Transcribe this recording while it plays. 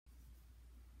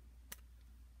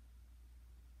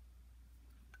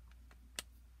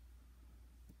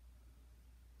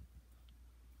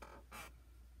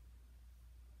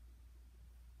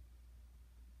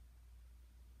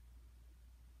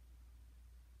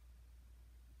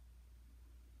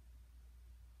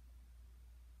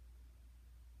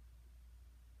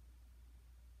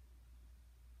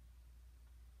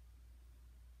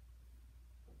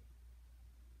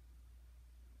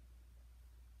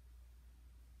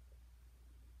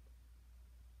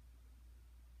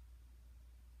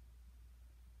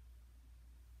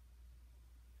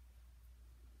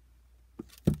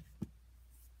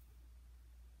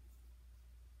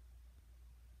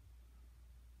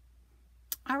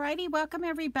Alrighty, welcome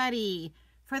everybody.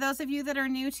 For those of you that are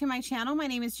new to my channel, my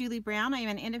name is Julie Brown. I am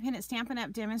an independent Stampin'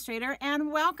 Up! Demonstrator,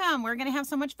 and welcome. We're going to have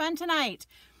so much fun tonight.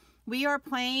 We are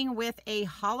playing with a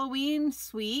Halloween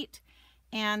suite,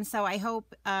 and so I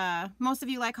hope most of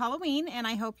you like Halloween, and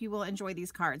I hope you will enjoy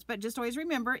these cards. But just always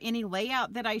remember, any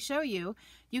layout that I show you,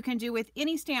 you can do with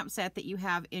any stamp set that you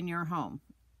have in your home.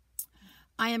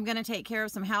 I am going to take care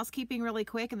of some housekeeping really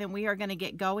quick, and then we are going to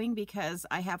get going because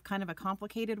I have kind of a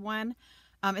complicated one.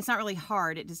 It's not really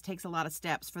hard. It just takes a lot of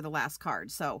steps for the last card.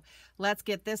 So let's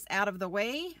get this out of the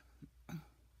way.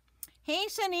 Hey,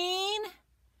 Shanine.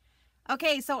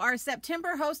 Okay, so our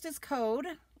September hostess code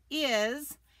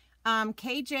is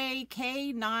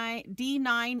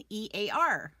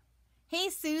KJK9D9EAR. Hey,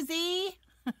 Susie.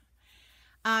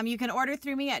 You can order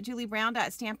through me at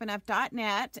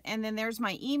juliebrown.stampinup.net. And then there's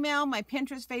my email, my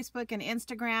Pinterest, Facebook, and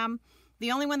Instagram.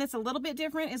 The only one that's a little bit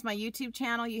different is my YouTube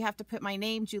channel. You have to put my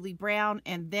name, Julie Brown,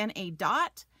 and then a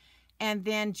dot, and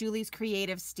then Julie's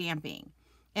Creative Stamping.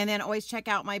 And then always check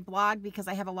out my blog because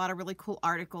I have a lot of really cool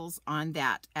articles on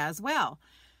that as well.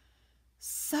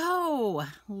 So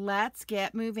let's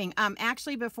get moving.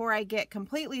 Actually, before I get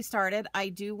completely started, I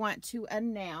do want to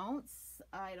announce,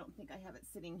 I don't think I have it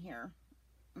sitting here.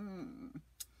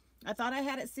 I thought I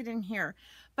had it sitting here,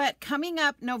 but coming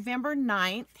up November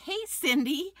 9th, hey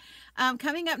Cindy,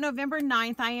 coming up November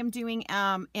 9th, I am doing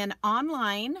an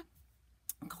online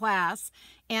class,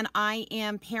 and I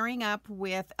am pairing up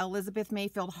with Elizabeth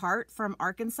Mayfield Hart from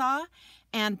Arkansas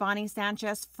and Bonnie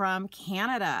Sanchez from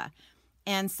Canada.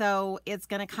 And so it's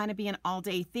going to kind of be an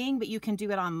all-day thing, but you can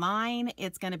do it online.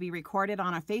 It's going to be recorded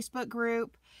on a Facebook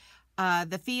group.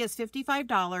 The fee is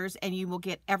 $55, and you will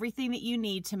get everything that you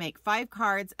need to make 5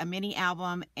 cards, a mini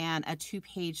album, and a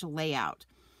 2-page layout.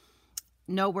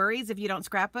 No worries if you don't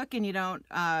scrapbook and you don't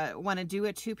want to do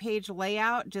a 2-page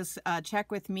layout. Just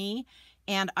check with me,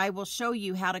 and I will show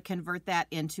you how to convert that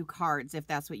into cards if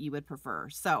that's what you would prefer.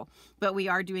 So, but we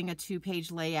are doing a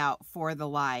 2-page layout for the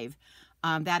live.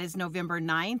 That is November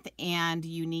 9th, and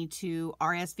you need to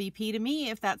RSVP to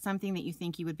me if that's something that you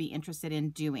think you would be interested in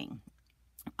doing.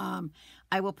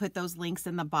 I will put those links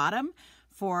in the bottom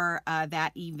for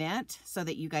that event so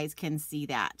that you guys can see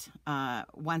that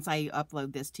once I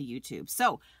upload this to YouTube.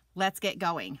 So let's get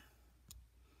going.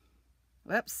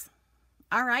 Whoops.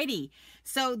 Alrighty.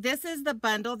 So this is the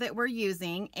bundle that we're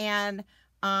using, and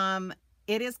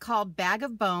it is called Bag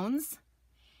of Bones,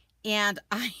 and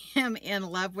I am in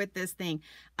love with this thing.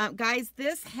 Guys,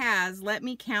 this has, let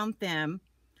me count them,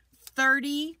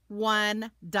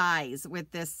 31 dies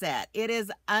with this set. It is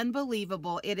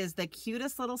unbelievable. It is the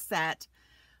cutest little set.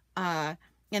 And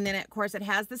then, of course, it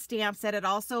has the stamp set. It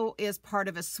also is part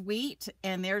of a suite,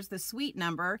 and there's the suite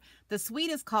number. The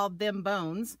suite is called Them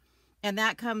Bones, and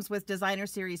that comes with designer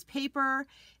series paper.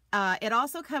 It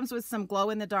also comes with some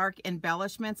glow-in-the-dark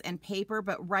embellishments and paper,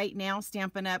 but right now,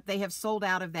 Stampin' Up!, they have sold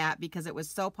out of that because it was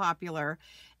so popular,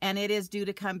 and it is due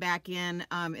to come back in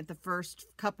at the first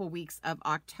couple weeks of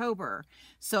October.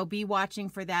 So be watching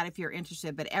for that if you're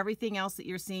interested. But everything else that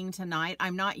you're seeing tonight,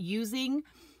 I'm not using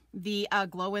the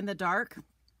glow-in-the-dark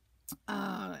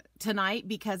tonight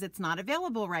because it's not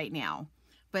available right now.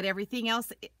 But everything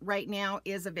else right now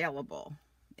is available.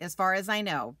 As far as I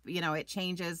know, you know, it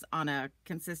changes on a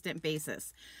consistent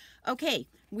basis. Okay,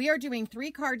 we are doing 3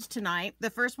 cards tonight.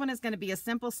 The first one is going to be a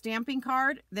simple stamping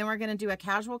card. Then we're going to do a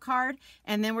casual card.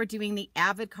 And then we're doing the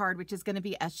Avid card, which is going to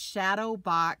be a shadow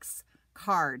box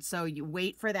card. So you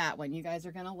wait for that one. You guys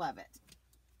are going to love it.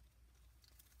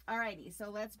 Alrighty, so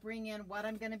let's bring in what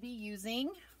I'm going to be using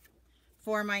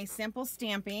for my simple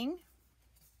stamping.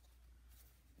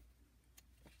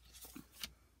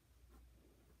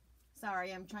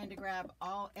 Sorry, I'm trying to grab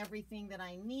everything that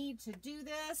I need to do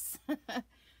this.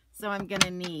 So I'm going to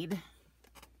need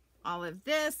all of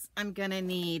this. I'm going to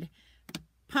need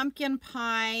Pumpkin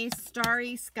Pie,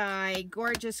 Starry Sky,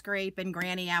 Gorgeous Grape, and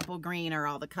Granny Apple Green are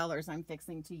all the colors I'm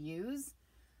fixing to use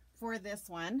for this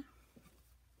one.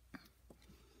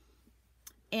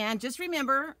 And just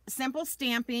remember, simple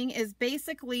stamping is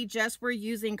basically just we're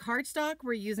using cardstock,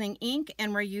 we're using ink,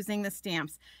 and we're using the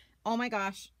stamps. Oh my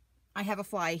gosh. I have a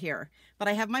fly here, but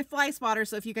I have my fly swatter,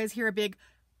 so if you guys hear a big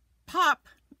pop,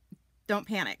 don't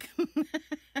panic.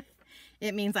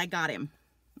 It means I got him.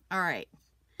 All right.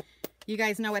 You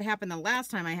guys know what happened the last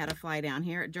time I had a fly down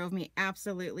here. It drove me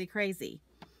absolutely crazy.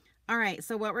 All right,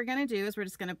 so what we're going to do is we're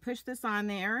just going to push this on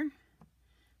there,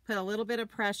 put a little bit of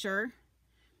pressure,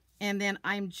 and then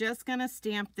I'm just going to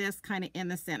stamp this kind of in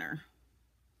the center.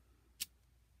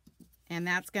 And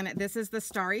that's going to, this is the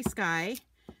Starry Sky.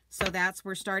 So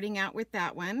we're starting out with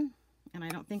that one. And I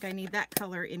don't think I need that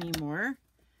color anymore.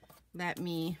 Let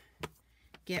me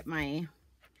get my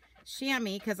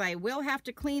chamois, because I will have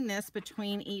to clean this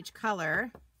between each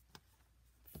color.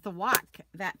 Thwack,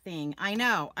 that thing. I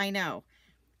know.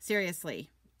 Seriously.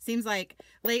 Seems like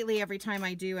lately every time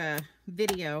I do a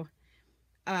video,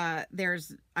 I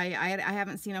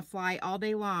haven't seen a fly all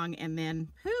day long, and then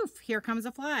poof, here comes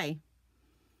a fly.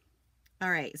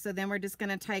 All right, so then we're just going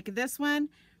to take this one,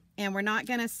 and we're not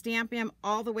going to stamp him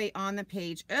all the way on the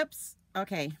page. Oops.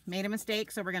 Okay, made a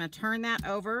mistake, so we're going to turn that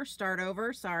over, start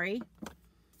over, sorry.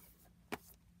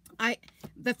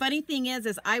 The funny thing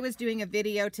is I was doing a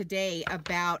video today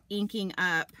about inking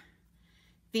up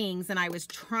things, and I was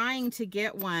trying to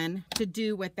get one to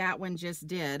do what that one just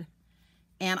did,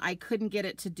 and I couldn't get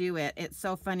it to do it. It's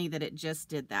so funny that it just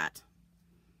did that.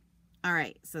 All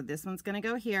right, so this one's going to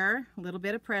go here, a little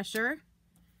bit of pressure.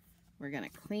 We're going to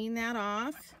clean that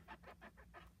off.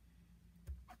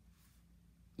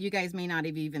 You guys may not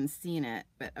have even seen it,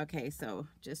 but okay, so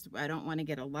just, I don't want to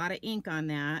get a lot of ink on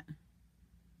that.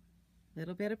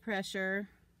 Little bit of pressure.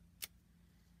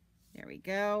 There we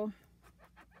go.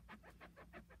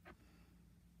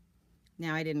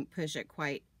 Now I didn't push it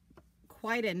quite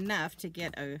enough to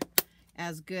get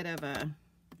as good of a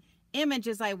image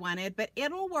as I wanted, but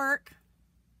it'll work.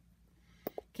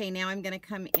 Okay, now I'm going to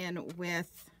come in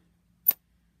with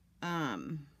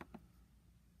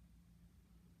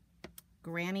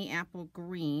Granny Apple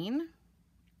Green.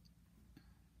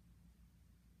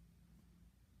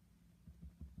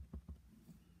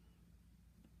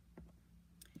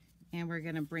 And we're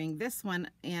going to bring this one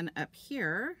in up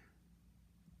here,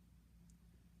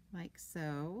 like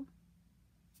so.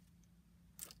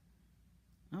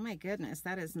 Oh my goodness,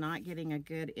 that is not getting a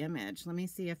good image. Let me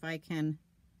see if I can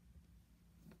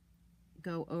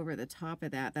go over the top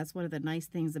of that. That's one of the nice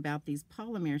things about these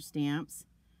polymer stamps,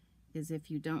 is if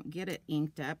you don't get it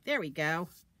inked up. There we go.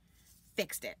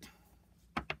 Fixed it.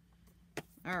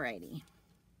 Alrighty.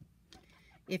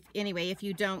 If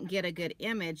you don't get a good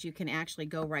image, you can actually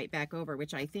go right back over,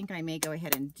 which I think I may go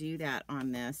ahead and do that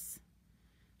on this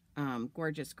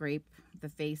gorgeous grape, the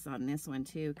face on this one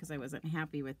too, because I wasn't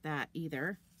happy with that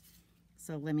either.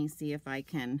 So let me see if I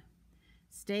can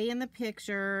stay in the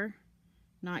picture,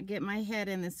 not get my head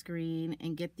in the screen,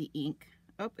 and get the ink.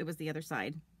 Oh, it was the other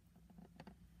side.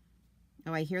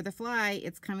 Oh, I hear the fly.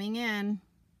 It's coming in.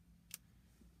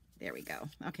 There we go.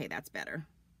 Okay, that's better.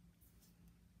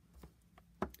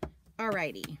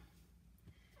 Alrighty.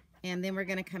 And then we're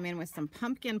going to come in with some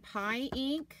pumpkin pie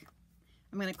ink.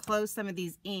 I'm going to close some of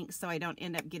these inks so I don't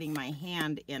end up getting my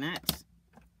hand in it,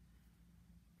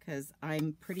 because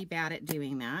I'm pretty bad at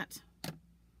doing that.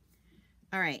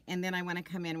 All right, and then I want to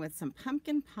come in with some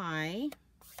pumpkin pie,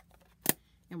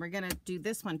 and we're going to do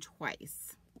this one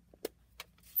twice.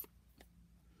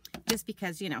 Just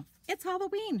because, you know, it's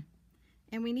Halloween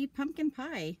and we need pumpkin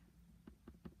pie.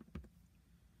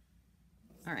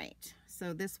 All right,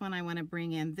 so this one I want to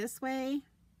bring in this way.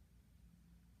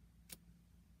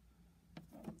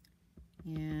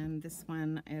 And this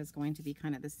one is going to be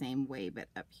kind of the same way, but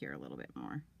up here a little bit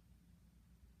more.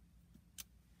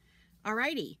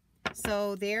 Alrighty,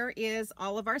 so there is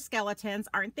all of our skeletons.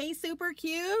 Aren't they super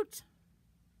cute?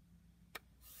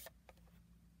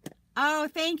 Oh,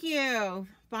 thank you,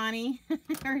 Bonnie.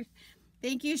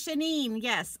 Thank you, Shanine.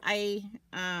 Yes, I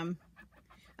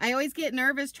always get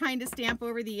nervous trying to stamp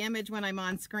over the image when I'm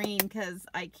on screen, because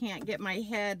I can't get my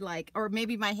head, like, or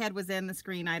maybe my head was in the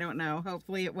screen. I don't know.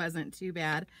 Hopefully it wasn't too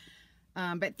bad.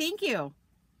 But thank you.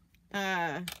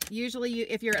 Usually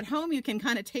if you're at home, you can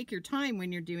kind of take your time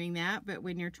when you're doing that. But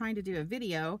when you're trying to do a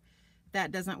video,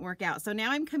 that doesn't work out. So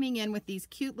now I'm coming in with these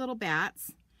cute little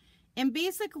bats. And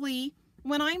basically,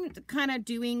 when I'm kind of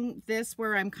doing this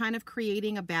where I'm kind of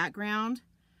creating a background,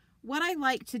 what I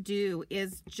like to do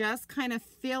is just kind of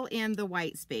fill in the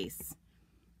white space.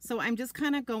 So I'm just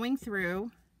kind of going through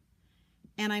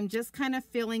and I'm just kind of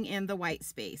filling in the white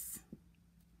space.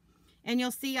 And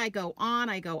you'll see I go on,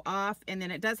 I go off, and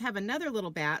then it does have another little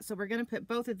bat. So we're going to put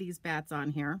both of these bats on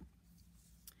here.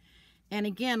 And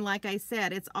again, like I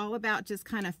said, it's all about just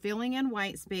kind of filling in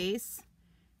white space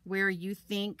where you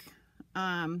think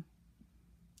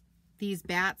these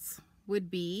bats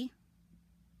would be.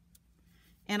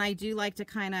 And I do like to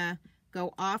kind of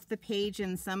go off the page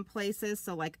in some places.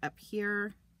 So like up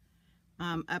here,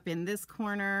 up in this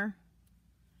corner,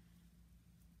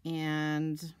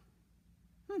 and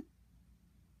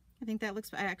I think that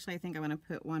looks, actually I think I want to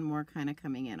put one more kind of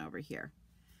coming in over here.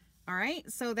 All right,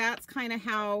 so that's kind of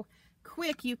how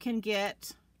quick you can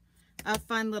get a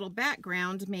fun little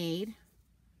background made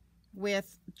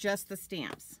with just the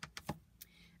stamps.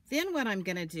 Then what I'm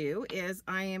going to do is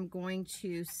I am going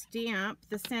to stamp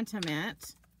the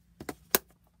sentiment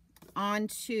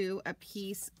onto a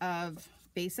piece of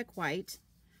basic white.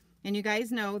 And you guys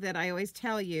know that I always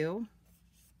tell you,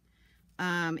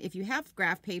 if you have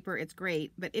graph paper, it's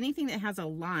great, but anything that has a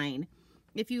line,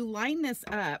 if you line this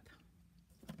up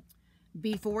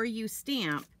before you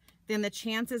stamp, then the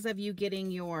chances of you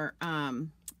getting your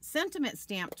sentiment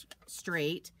stamped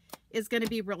straight is going to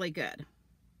be really good.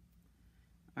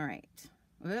 All right.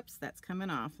 Oops, that's coming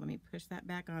off. Let me push that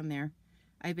back on there.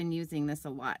 I've been using this a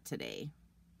lot today.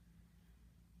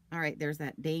 All right, there's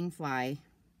that dang fly.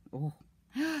 Oh,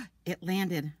 it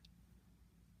landed.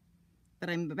 But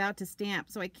I'm about to stamp,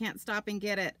 so I can't stop and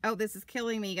get it. Oh, this is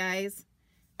killing me, guys.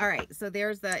 All right, so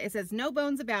there's the, it says, no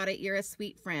bones about it, you're a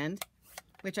sweet friend,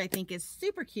 which I think is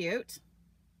super cute.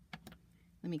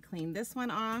 Let me clean this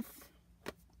one off.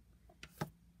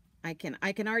 I can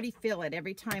already feel it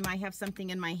every time I have something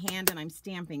in my hand and I'm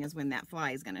stamping is when that fly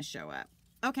is going to show up.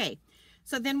 Okay,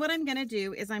 so then what I'm going to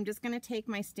do is I'm just going to take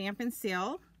my Stampin'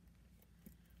 Seal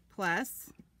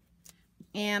Plus,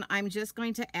 and I'm just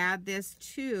going to add this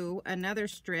to another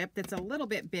strip that's a little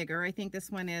bit bigger. I think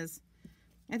this one is,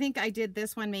 I think I did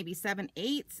this one maybe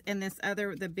 7/8, and this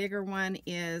other, the bigger one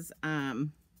is,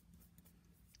 sorry,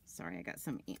 I got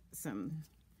some,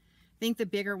 I think the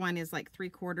bigger one is like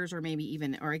 3/4 or maybe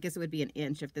even, or I guess it would be an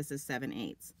inch if this is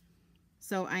 7/8.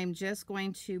 So I'm just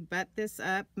going to butt this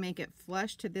up, make it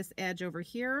flush to this edge over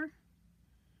here,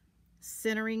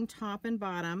 centering top and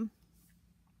bottom,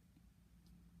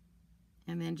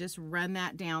 and then just run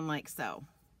that down like so.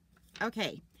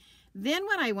 Okay, then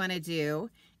what I want to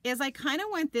do is I kind of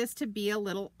want this to be a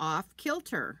little off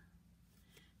kilter.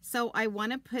 So I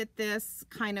want to put this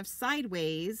kind of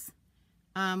sideways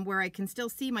where I can still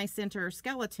see my center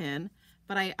skeleton,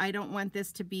 but I don't want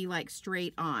this to be like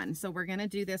straight on. So we're going to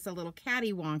do this a little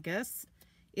cattywampus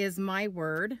is my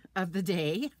word of the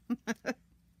day.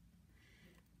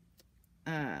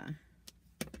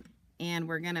 And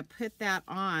we're going to put that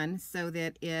on so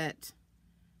that it,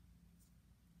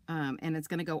 and it's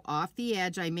going to go off the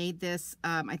edge. I made this,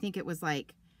 I think it was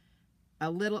like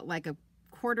a little, like a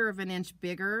 1/4 of an inch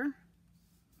bigger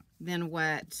than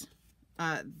what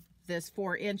this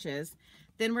 4 inches.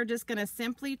 Then we're just going to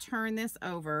simply turn this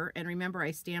over, and remember I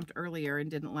stamped earlier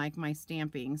and didn't like my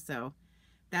stamping, so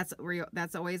that's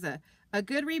always a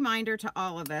good reminder to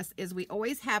all of us, is we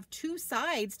always have 2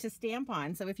 sides to stamp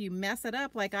on. So if you mess it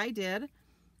up like I did,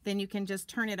 then you can just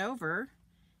turn it over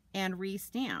and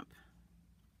re-stamp.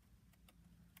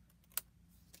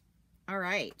 All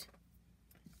right,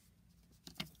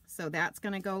 so that's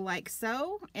going to go like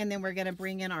so, and then we're going to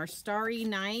bring in our Starry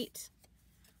Night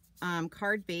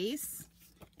card base.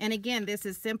 And again, this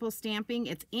is simple stamping.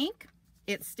 It's ink,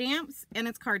 it's stamps, and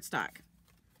it's cardstock.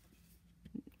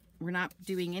 We're not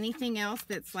doing anything else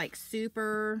that's like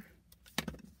super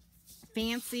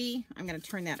fancy. I'm going to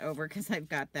turn that over because I've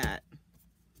got that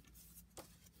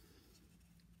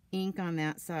ink on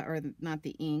that side, or not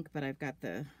the ink, but I've got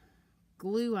the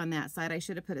glue on that side. I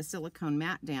should have put a silicone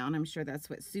mat down. I'm sure that's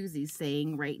what Susie's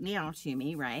saying right now to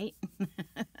me, right?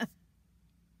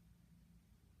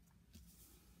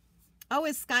 Oh,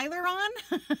 is Skylar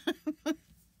on?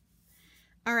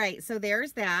 All right, so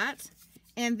there's that.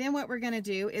 And then what we're going to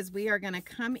do is we are going to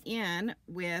come in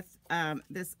with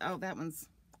this. Oh, that one's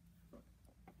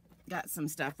got some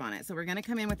stuff on it. So we're going to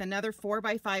come in with another 4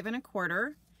 by 5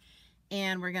 1/4.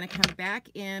 And we're going to come back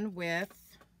in with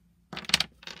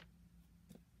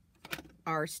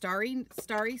our starry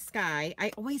sky.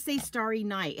 I always say starry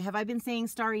night. Have I been saying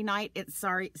starry night? It's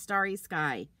starry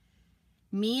sky.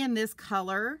 Me and this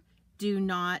color do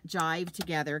not jive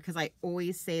together because I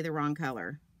always say the wrong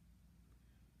color.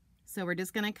 So we're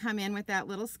just going to come in with that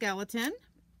little skeleton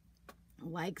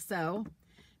like so.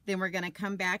 Then we're going to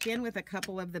come back in with a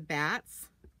couple of the bats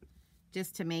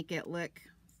just to make it look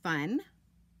fun.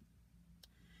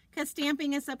 Because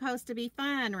stamping is supposed to be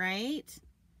fun, right?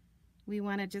 We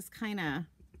want to just kind of,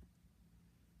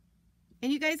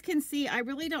 and you guys can see I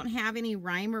really don't have any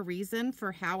rhyme or reason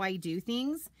for how I do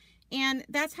things. And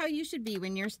that's how you should be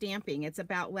when you're stamping. It's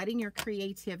about letting your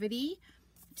creativity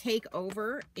take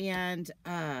over and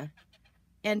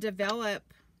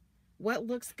develop what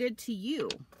looks good to you,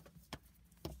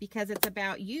 because it's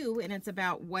about you and it's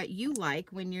about what you like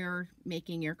when you're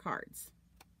making your cards.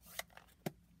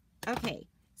 Okay,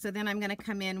 so then I'm going to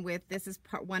come in with, this is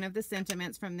one of the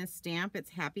sentiments from this stamp. It's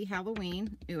Happy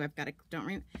Halloween. Ooh, I've got to,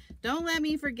 don't let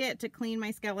me forget to clean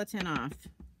my skeleton off.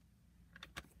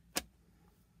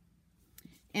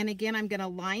 And again, I'm going to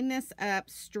line this up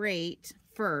straight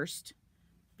first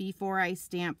before I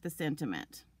stamp the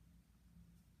sentiment.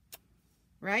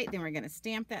 right? Then we're going to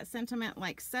stamp that sentiment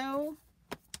like so.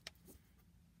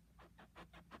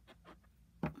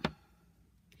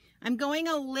 I'm going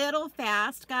a little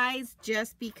fast, guys,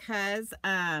 just because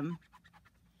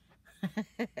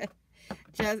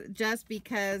just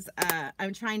because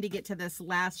I'm trying to get to this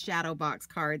last shadow box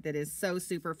card that is so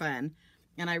super fun,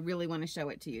 and I really want to show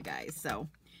it to you guys. So,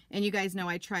 and you guys know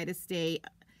I try to stay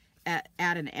at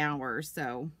an hour,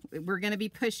 so we're going to be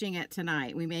pushing it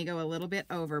tonight. We may go a little bit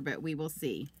over, but we will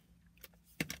see.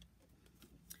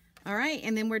 All right,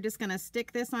 and then we're just going to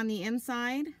stick this on the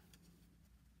inside.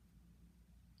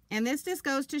 And this just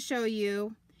goes to show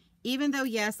you, even though,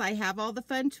 yes, I have all the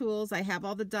fun tools, I have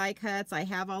all the die cuts, I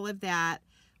have all of that,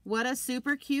 what a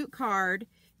super cute card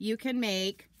you can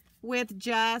make with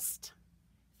just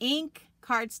ink,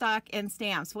 cardstock, and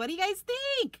stamps. What do you guys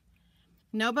think?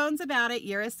 No bones about it.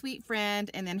 You're a sweet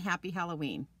friend. And then happy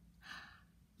Halloween.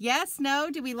 Yes, no,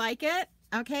 do we like it?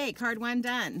 Okay, card 1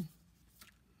 done.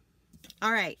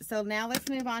 All right, so now let's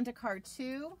move on to card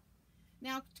 2.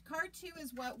 Now, card 2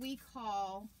 is what we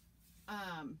call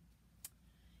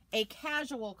a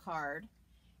casual card.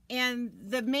 And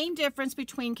the main difference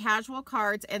between casual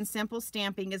cards and simple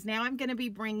stamping is now I'm going to be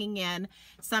bringing in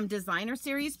some designer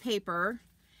series paper,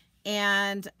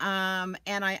 and I'm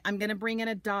going to bring in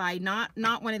a die, not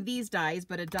one of these dies,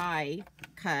 but a die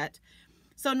cut.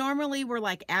 So normally we're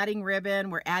like adding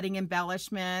ribbon, we're adding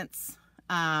embellishments,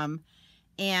 and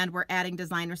we're adding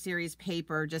designer series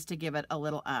paper just to give it a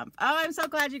little umph. Oh, I'm so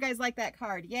glad you guys like that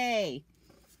card. Yay.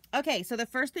 Okay, so the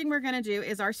first thing we're going to do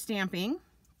is our stamping.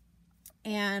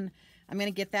 And I'm going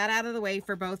to get that out of the way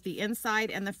for both the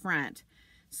inside and the front.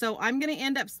 So I'm going to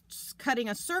end up cutting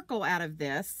a circle out of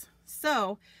this.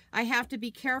 So I have to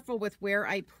be careful with where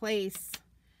I place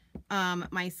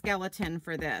my skeleton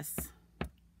for this.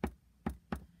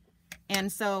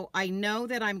 And so I know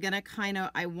that I'm going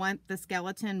to I want the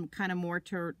skeleton kind of more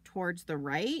towards the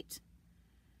right.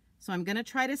 So I'm going to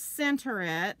try to center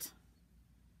it.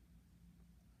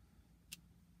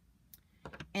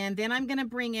 And then I'm going to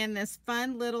bring in this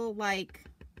fun little like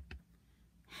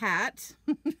hat.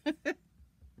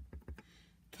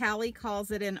 Callie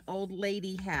calls it an old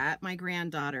lady hat, my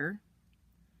granddaughter.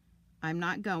 I'm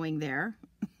not going there.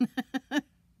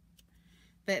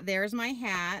 But there's my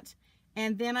hat.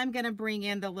 And then I'm going to bring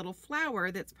in the little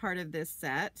flower that's part of this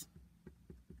set.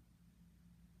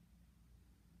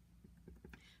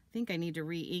 I think I need to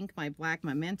re-ink my black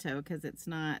memento because it's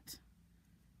not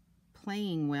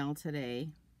playing well today.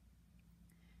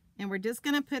 And we're just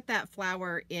going to put that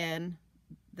flower in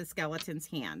the skeleton's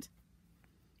hand.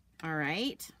 All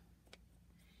right.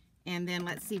 And then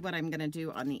let's see what I'm going to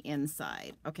do on the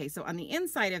inside. Okay, so on the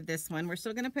inside of this one, we're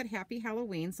still going to put Happy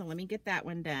Halloween. So let me get that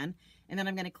one done. And then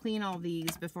I'm going to clean all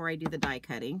these before I do the die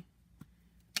cutting.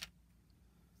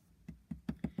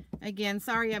 Again,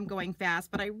 sorry I'm going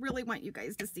fast, but I really want you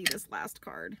guys to see this last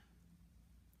card.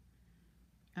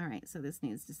 All right, so this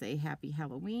needs to say Happy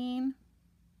Halloween.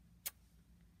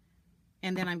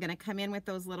 And then I'm going to come in with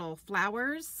those little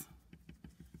flowers,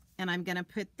 and I'm going to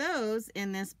put those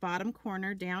in this bottom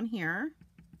corner down here,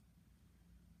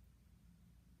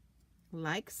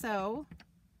 like so.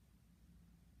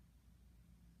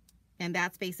 And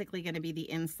that's basically going to be the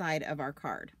inside of our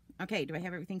card. Okay, do I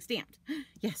have everything stamped?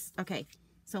 Yes, okay.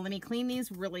 So let me clean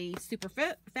these really super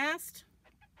fast.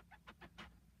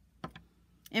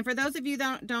 And for those of you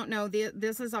that don't know,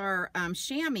 this is our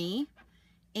chamois.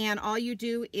 And all you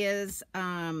do is,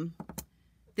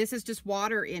 this is just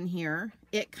water in here.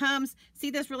 It comes, see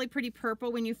this really pretty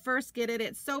purple? When you first get it,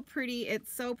 it's so pretty,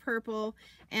 it's so purple,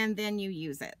 and then you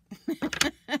use it.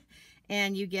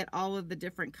 And you get all of the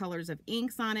different colors of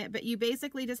inks on it, but you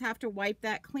basically just have to wipe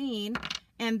that clean,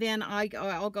 and then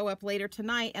I'll go up later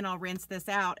tonight and I'll rinse this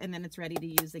out, and then it's ready to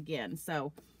use again.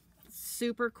 So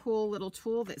super cool little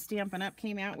tool that Stampin' Up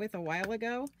came out with a while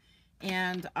ago,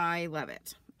 and I love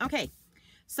it. Okay.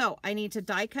 So I need to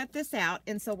die cut this out.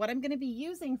 And so what I'm going to be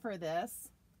using for this,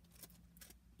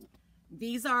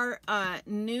 these are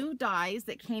new dies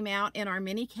that came out in our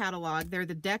mini catalog. They're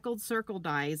the deckled circle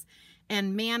dies,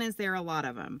 and man, is there a lot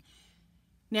of them.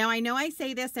 Now, I know I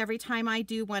say this every time I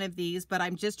do one of these, but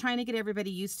I'm just trying to get everybody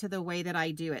used to the way that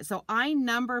I do it. So I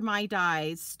number my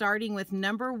dies starting with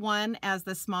number 1 as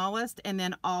the smallest and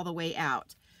then all the way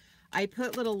out. I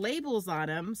put little labels on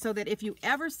them so that if you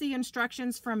ever see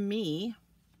instructions from me,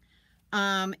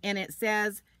 and it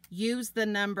says use the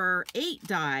number 8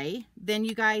 die, then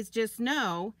you guys just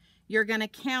know you're going to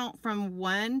count from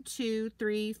 1, 2,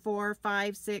 3, 4,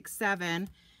 5, 6, 7,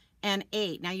 and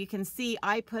 8. Now you can see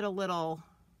I put a little,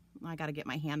 I got to get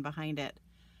my hand behind it.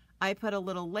 I put a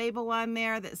little label on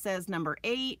there that says number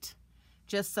 8,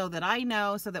 just so that I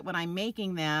know, so that when I'm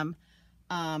making them,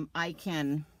 I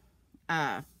can,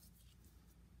 I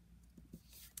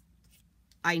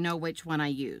know which one I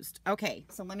used. Okay,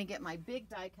 so let me get my big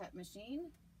die cut machine.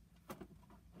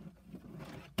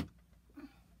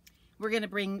 We're going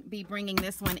to be bringing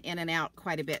this one in and out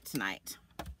quite a bit tonight.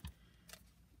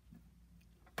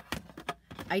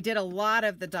 I did a lot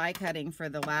of the die cutting for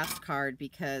the last card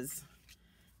because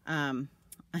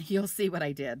you'll see what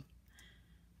I did.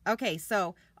 Okay,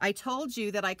 so I told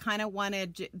you that I kind of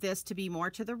wanted this to be more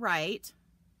to the right.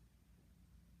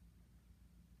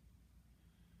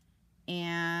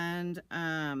 And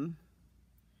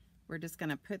we're just going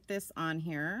to put this on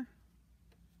here.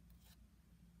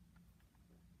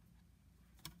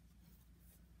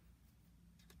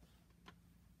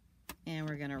 And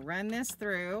we're going to run this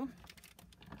through.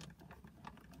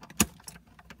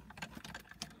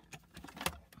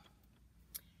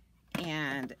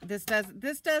 And this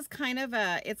does kind of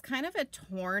it's kind of a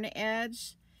torn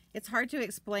edge. It's hard to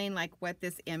explain like what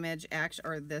this image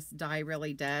or this die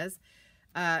really does.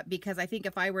 Because I think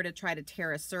if I were to try to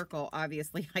tear a circle,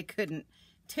 obviously I couldn't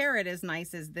tear it as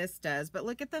nice as this does. But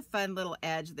look at the fun little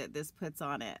edge that this puts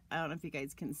on it. I don't know if you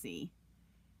guys can see.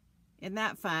 Isn't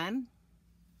that fun?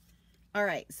 All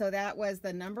right, so that was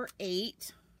the number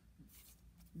 8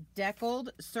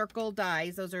 deckled circle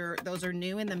dies. Those are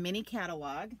new in the mini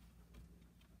catalog.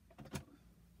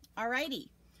 All righty,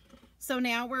 so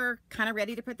now we're kind of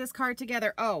ready to put this card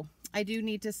together. Oh, I do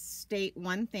need to state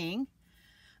one thing.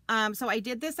 So I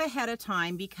did this ahead of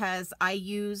time because I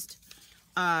used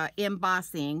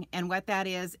embossing, and what that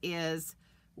is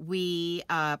we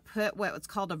put what's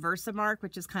called a Versamark,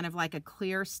 which is kind of like a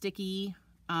clear sticky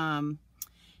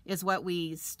is what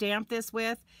we stamp this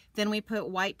with. Then we put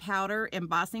white powder,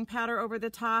 embossing powder over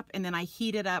the top, and then I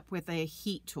heat it up with a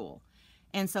heat tool.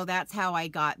 And so that's how I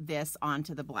got this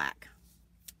onto the black.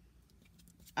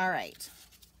 All right.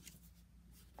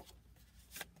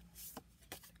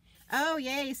 Oh,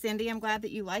 yay, Cindy, I'm glad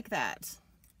that you like that.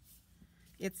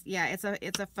 It's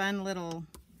a fun little,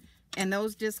 and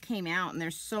those just came out, and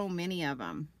there's so many of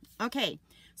them. Okay.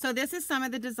 So this is some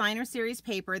of the designer series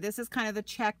paper. This is kind of the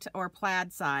checked or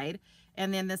plaid side.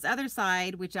 And then this other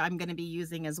side, which I'm going to be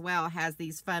using as well, has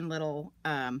these fun little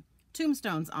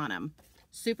tombstones on them.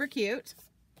 Super cute.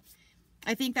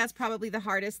 I think that's probably the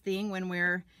hardest thing when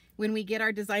we get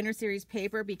our designer series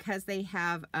paper, because they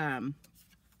have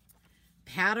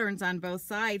patterns on both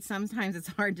sides. Sometimes it's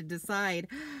hard to decide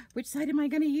which side am I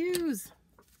going to use.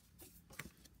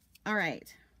 All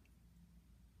right.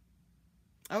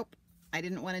 Oh, I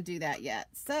didn't want to do that yet.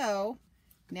 So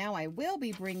now I will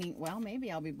be bringing, well, maybe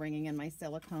I'll be bringing in my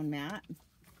silicone mat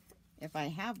if I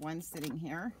have one sitting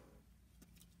here.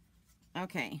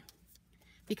 Okay.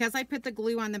 Because I put the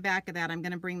glue on the back of that, I'm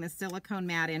going to bring the silicone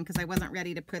mat in because I wasn't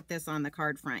ready to put this on the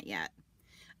card front yet.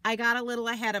 I got a little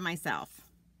ahead of myself.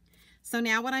 So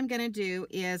now what I'm going to do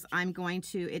is I'm going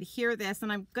to adhere this,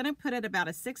 and I'm going to put it about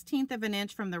 1/16 of an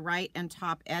inch from the right and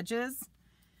top edges.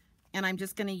 And I'm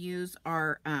just going to use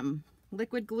our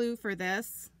liquid glue for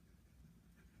this.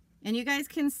 And you guys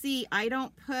can see I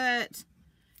don't put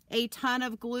a ton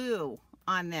of glue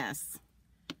on this.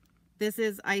 This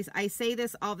is, I say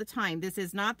this all the time, this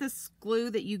is not the glue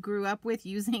that you grew up with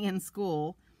using in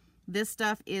school. This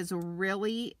stuff is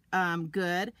really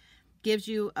good. Gives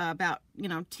you about,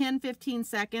 10-15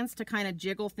 seconds to kind of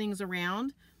jiggle things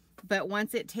around. But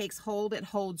once it takes hold, it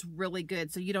holds really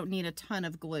good. So you don't need a ton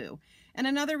of glue. And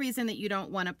another reason that you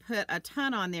don't want to put a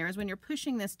ton on there is when you're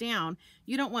pushing this down,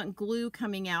 you don't want glue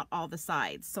coming out all the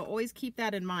sides. So always keep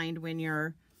that in mind when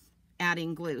you're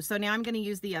adding glue. So now I'm going to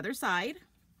use the other side.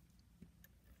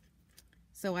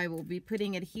 So I will be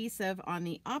putting adhesive on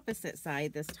the opposite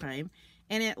side this time.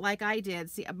 And it, like I did,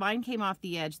 see, mine came off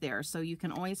the edge there. So you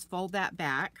can always fold that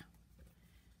back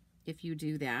if you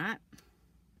do that.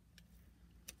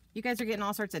 You guys are getting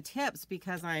all sorts of tips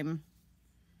because I'm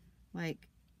like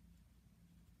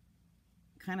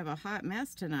kind of a hot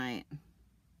mess tonight.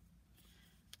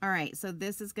 All right, so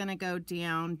this is going to go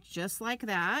down just like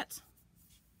that.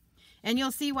 And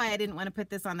you'll see why I didn't want to put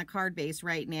this on the card base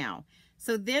right now.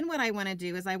 So then what I want to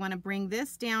do is I want to bring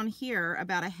this down here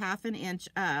about 1/2 inch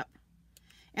up.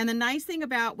 And the nice thing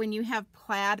about when you have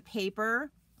plaid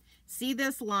paper, see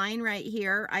this line right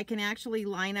here? I can actually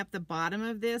line up the bottom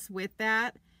of this with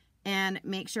that and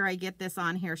make sure I get this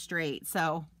on here straight.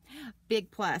 So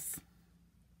big plus.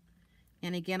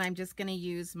 And again, I'm just going to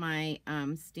use my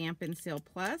Stampin' Seal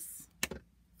Plus.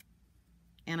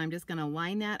 And I'm just going to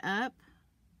line that up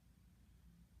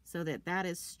so that that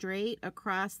is straight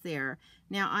across there.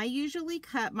 Now, I usually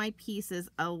cut my pieces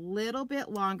a little bit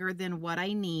longer than what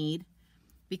I need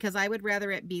because I would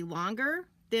rather it be longer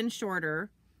than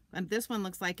shorter. And this one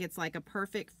looks like it's like a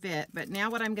perfect fit. But now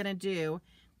what I'm going to do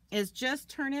is just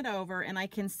turn it over, and I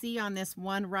can see on this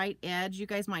one right edge, you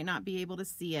guys might not be able to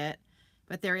see it,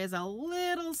 but there is a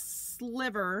little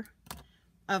sliver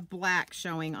of black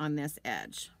showing on this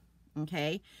edge.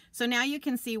 Okay, so now you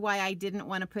can see why I didn't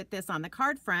want to put this on the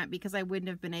card front, because I wouldn't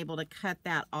have been able to cut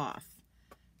that off.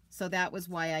 So that was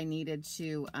why I needed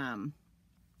to,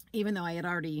 even though I had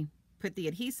already put the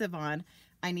adhesive on,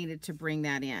 I needed to bring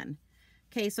that in.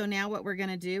 Okay, so now what we're going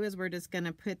to do is we're just going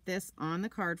to put this on the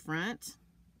card front.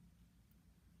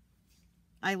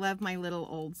 I love my little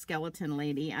old skeleton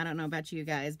lady. I don't know about you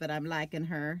guys, but I'm liking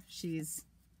her. She's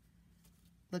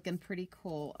looking pretty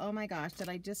cool. Oh my gosh, did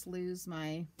I just lose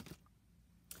my...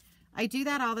 I do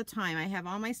that all the time. I have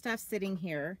all my stuff sitting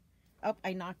here. Oh,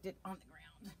 I knocked it on the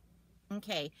ground.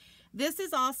 Okay, this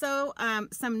is also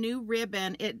some new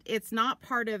ribbon. It's not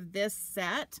part of this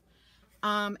set.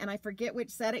 And I forget which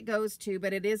set it goes to,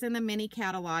 but it is in the mini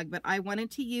catalog. But I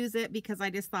wanted to use it because I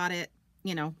just thought it,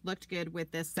 you know, looked good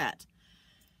with this set.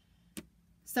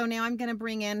 So now I'm going to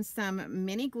bring in some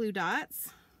mini glue dots.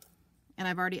 And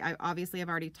I've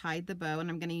already tied the bow, and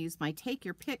I'm going to use my Take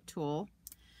Your Pick tool.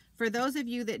 For those of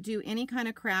you that do any kind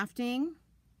of crafting,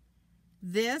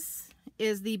 this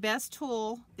is the best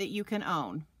tool that you can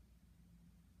own.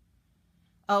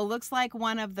 Oh, looks like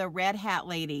one of the red hat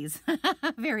ladies.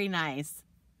 Very nice.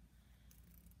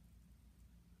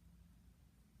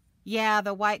 Yeah,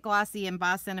 the white glossy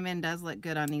embossed cinnamon does look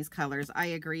good on these colors. I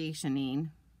agree, Shanine.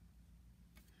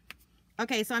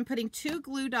 Okay, so I'm putting 2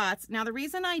 glue dots. Now, the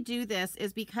reason I do this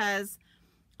is because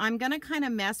I'm going to kind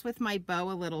of mess with my bow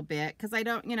a little bit, because I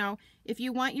don't, you know, if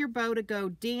you want your bow to go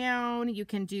down, you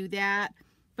can do that.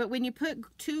 But when you put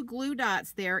 2 glue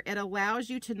dots there, it allows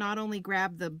you to not only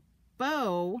grab the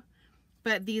bow,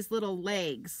 but these little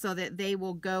legs, so that they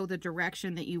will go the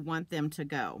direction that you want them to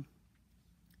go.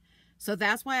 So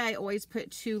that's why I always put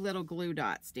 2 little glue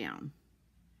dots down.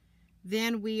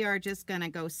 Then we are just going to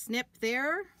go snip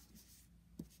there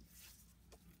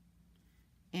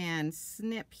and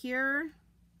snip here.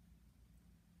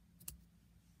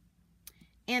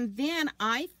 And then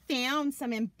I found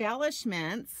some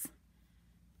embellishments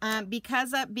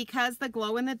because the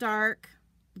glow in the dark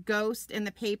ghost in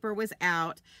the paper was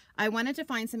out. I wanted to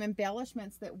find some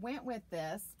embellishments that went with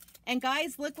this. And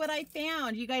guys, look what I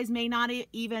found. You guys may not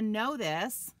even know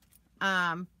this.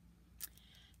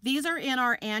 These are in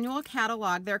our annual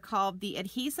catalog. They're called the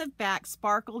Adhesive Back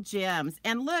Sparkle Gems.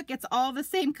 And look, it's all the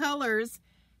same colors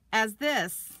as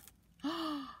this.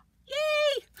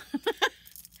 Yay!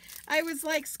 I was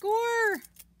like, score!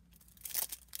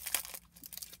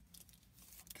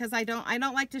 Because I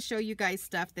don't like to show you guys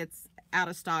stuff that's out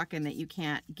of stock and that you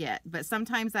can't get. But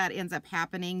sometimes that ends up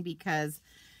happening because,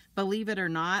 believe it or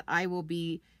not, I will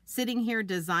be sitting here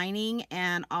designing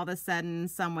and all of a sudden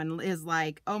someone is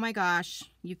like, oh my gosh,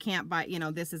 you can't buy, you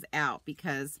know, this is out.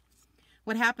 Because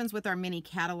what happens with our mini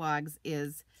catalogs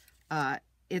is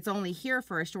it's only here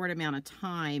for a short amount of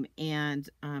time. And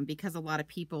because a lot of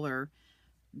people are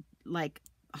like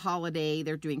holiday,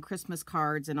 they're doing Christmas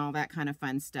cards and all that kind of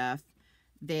fun stuff.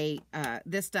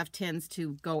 This stuff tends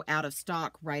to go out of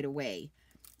stock right away,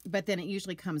 but then it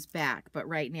usually comes back. But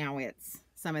right now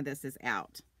some of this is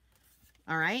out.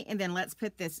 All right, and then let's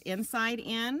put this inside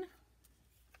in.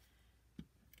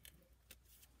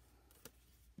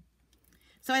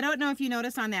 So I don't know if you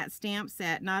notice on that stamp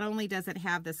set, not only does it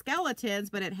have the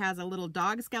skeletons, but it has a little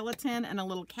dog skeleton and a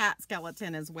little cat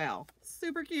skeleton as well.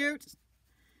 Super cute.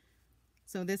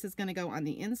 So this is going to go on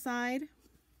the inside.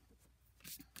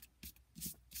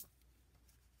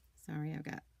 Sorry, I've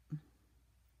got...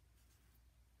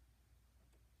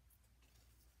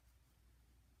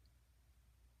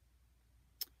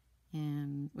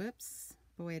 And whoops,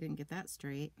 boy, I didn't get that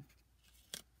straight.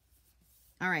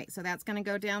 All right, so that's going to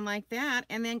go down like that.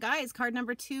 And then guys, card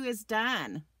number 2 is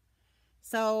done.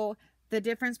 So the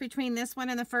difference between this one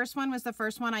and the first one was the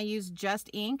first one I used just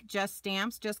ink, just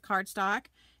stamps, just cardstock.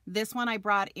 This one I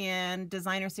brought in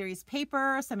designer series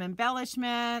paper, some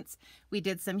embellishments. We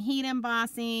did some heat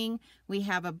embossing. We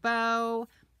have a bow.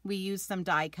 We used some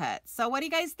die cuts. So what do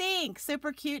you guys think?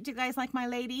 Super cute. Do you guys like my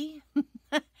lady?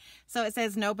 So it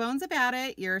says, no bones about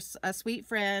it. You're a sweet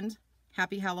friend.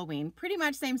 Happy Halloween. Pretty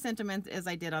much same sentiment as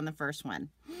I did on the first one.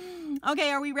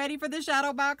 Okay, are we ready for the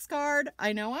shadow box card?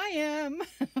 I know I am.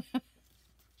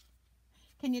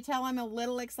 Can you tell I'm a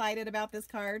little excited about this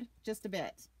card? Just a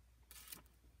bit.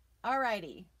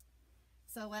 Alrighty.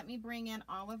 So let me bring in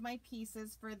all of my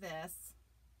pieces for this.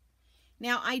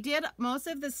 Now, I did most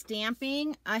of the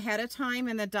stamping ahead of time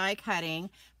and the die cutting,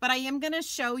 but I am going to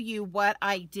show you what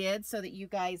I did so that you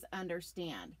guys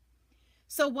understand.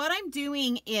 So what I'm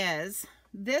doing is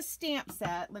this stamp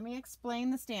set, let me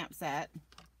explain the stamp set.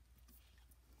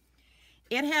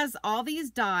 It has all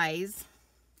these dies,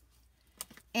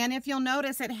 and if you'll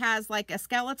notice, it has like a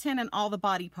skeleton and all the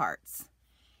body parts.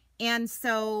 And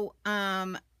so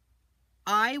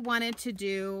I wanted to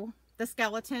do the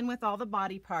skeleton with all the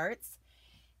body parts.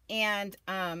 And,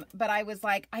 but I was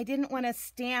like, I didn't want to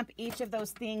stamp each of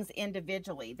those things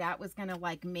individually. That was going to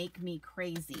like make me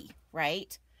crazy,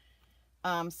 right?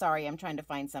 Sorry, I'm trying to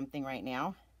find something right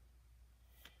now.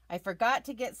 I forgot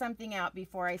to get something out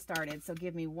before I started, so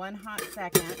give me one hot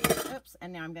second. Oops,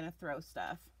 and now I'm going to throw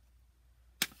stuff.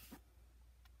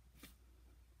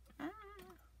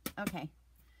 Okay,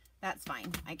 that's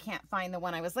fine. I can't find the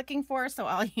one I was looking for, so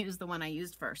I'll use the one I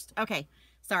used first. Okay,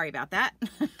 sorry about that.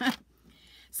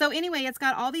 So anyway, it's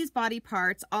got all these body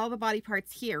parts, all the body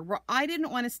parts here. Well, I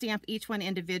didn't want to stamp each one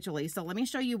individually, so let me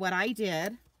show you what I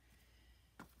did.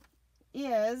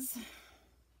 Is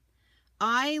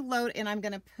I load, and I'm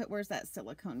going to put, where's that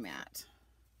silicone mat?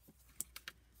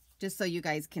 Just so you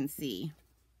guys can see.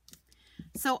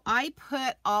 So I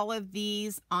put all of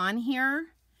these on here.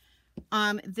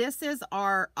 This is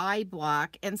our eye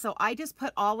block, and so I just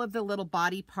put all of the little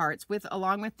body parts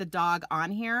along with the dog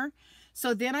on here.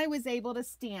 So then I was able to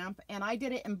stamp, and I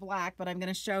did it in black, but I'm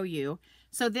going to show you.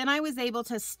 So then I was able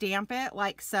to stamp it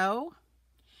like so,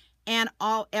 and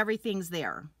everything's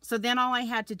there. So then all I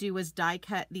had to do was die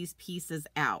cut these pieces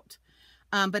out.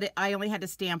 But I only had to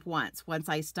stamp once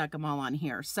I stuck them all on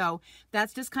here. So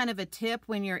that's just kind of a tip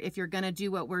if you're going to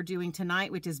do what we're doing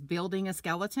tonight, which is building a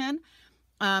skeleton,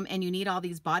 and you need all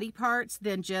these body parts,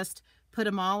 then just put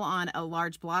them all on a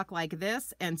large block like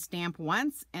this and stamp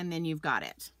once, and then you've got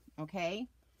it. Okay,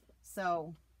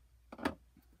 so,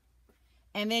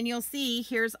 and then you'll see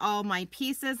here's all my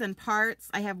pieces and parts.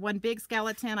 I have one big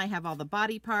skeleton. I have all the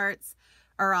body parts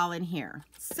are all in here.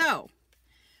 So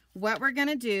what we're going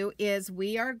to do is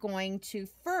we are going to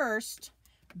first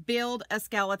build a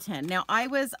skeleton. Now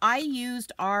I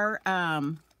used our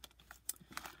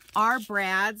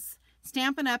brads.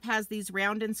 Stampin' Up! Has these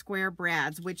round and square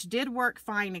brads, which did work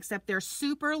fine, except they're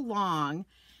super long.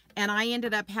 And I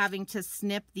ended up having to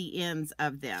snip the ends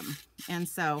of them. And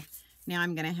so now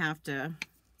I'm going to have to,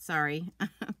 sorry,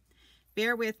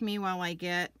 bear with me while I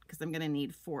because I'm going to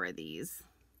need 4 of these.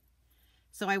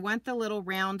 So I want the little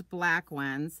round black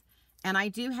ones. And I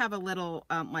do have a little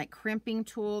like crimping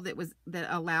tool that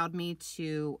allowed me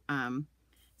to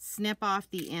snip off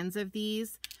the ends of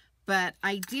these. But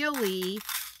ideally,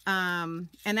 and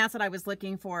that's what I was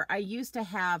looking for. I used to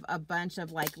have a bunch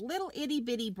of like little itty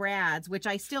bitty brads, which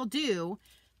I still do,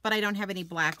 but I don't have any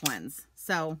black ones.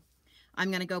 So I'm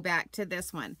going to go back to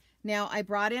this one. Now I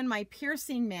brought in my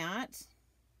piercing mat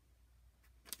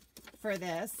for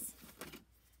this.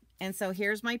 And so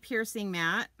here's my piercing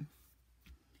mat.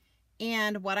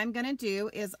 And what I'm going to do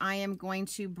is I am going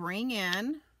to bring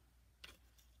in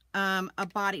a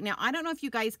body. Now, I don't know if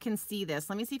you guys can see this.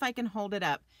 Let me see if I can hold it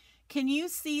up. Can you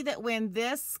see that when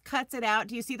this cuts it out,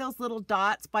 do you see those little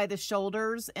dots by the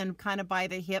shoulders and kind of by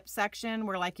the hip section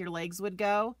where like your legs would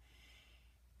go?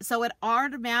 So it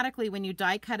automatically, when you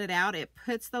die cut it out, it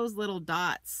puts those little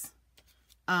dots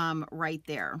right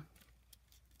there.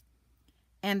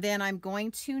 And then I'm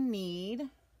going to need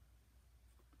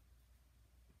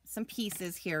some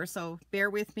pieces here. So bear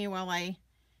with me while I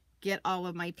get all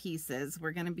of my pieces.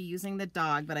 We're going to be using the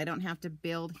dog, but I don't have to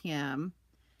build him.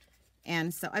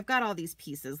 And so I've got all these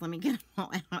pieces. Let me get them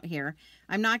all out here.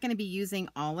 I'm not going to be using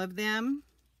all of them,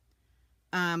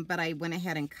 but I went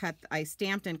ahead and I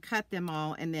stamped and cut them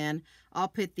all, and then I'll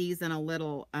put these in a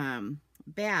little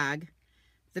bag,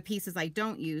 the pieces I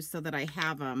don't use, so that I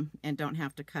have them and don't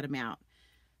have to cut them out.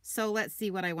 So let's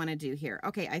see what I want to do here.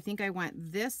 Okay, I think I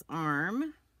want this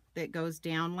arm that goes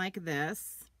down like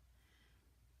this,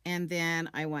 and then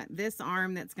I want this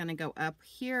arm that's going to go up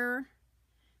here.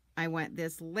 I want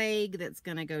this leg that's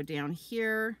going to go down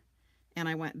here, and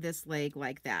I want this leg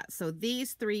like that. So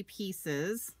these 3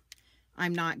 pieces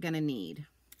I'm not going to need.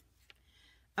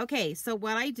 Okay, so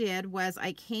what I did was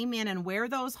I came in, and where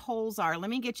those holes are, let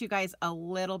me get you guys a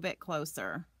little bit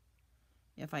closer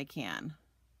if I can.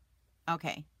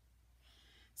 Okay.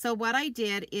 So what I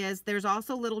did is there's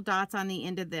also little dots on the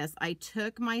end of this. I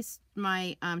took my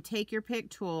take your pick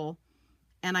tool,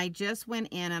 and I just went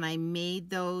in and I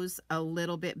made those a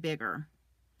little bit bigger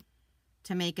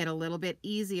to make it a little bit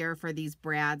easier for these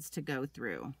brads to go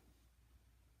through.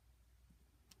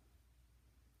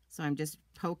 So I'm just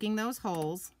poking those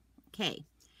holes. Okay.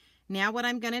 Now what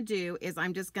I'm going to do is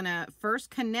I'm just going to first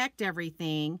connect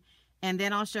everything, and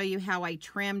then I'll show you how I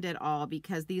trimmed it all,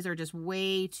 because these are just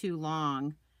way too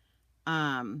long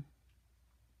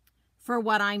for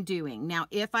what I'm doing. Now,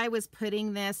 if I was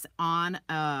putting this on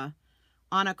a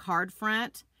card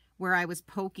front where I was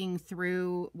poking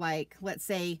through, like, let's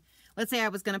say I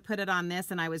was going to put it on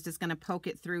this and I was just going to poke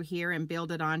it through here and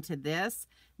build it onto this,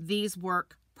 these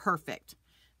work perfect.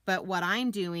 But what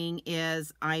I'm doing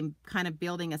is I'm kind of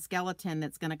building a skeleton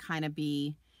that's going to kind of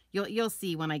be, you'll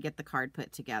see when I get the card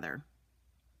put together.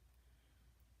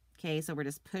 Okay, so we're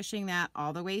just pushing that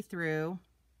all the way through.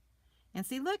 And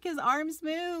see, look, his arms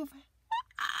move.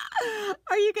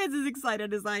 Are you guys as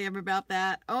excited as I am about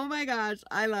that? Oh my gosh,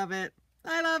 I love it.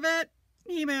 I love it.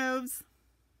 He moves.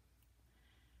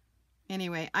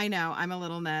 Anyway, I know I'm a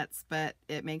little nuts, but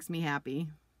it makes me happy.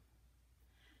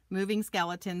 Moving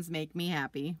skeletons make me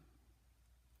happy.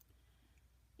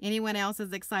 Anyone else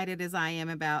as excited as I am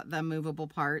about the movable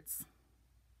parts?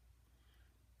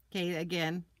 Okay,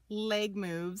 again, leg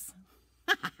moves.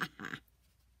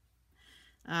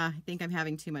 I think I'm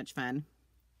having too much fun.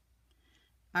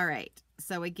 All right,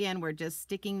 so again, we're just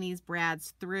sticking these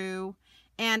brads through.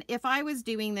 And if I was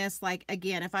doing this, like,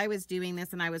 again, if I was doing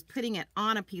this and I was putting it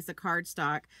on a piece of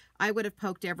cardstock, I would have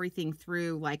poked everything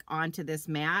through, like, onto this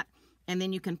mat, and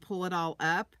then you can pull it all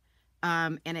up,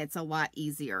 and it's a lot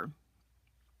easier.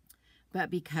 But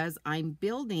because I'm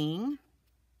building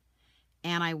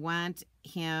and I want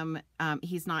him,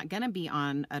 he's not going to be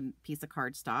on a piece of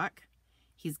cardstock.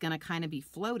 He's going to kind of be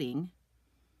floating.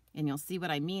 And you'll see what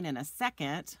I mean in a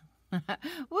second.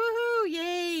 Woohoo!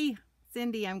 Yay!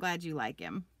 Cindy, I'm glad you like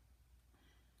him.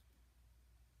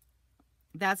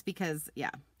 That's because, yeah,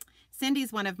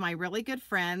 Cindy's one of my really good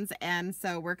friends, and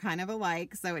so we're kind of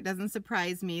alike, so it doesn't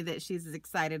surprise me that she's as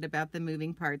excited about the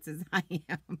moving parts as I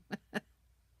am.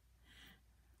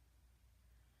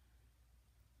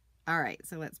 All right,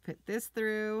 so let's put this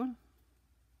through.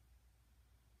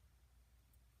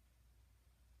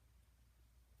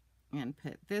 And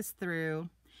put this through.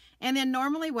 And then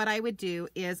normally what I would do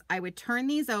is I would turn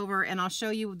these over, and I'll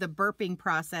show you the burping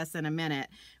process in a minute.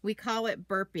 We call it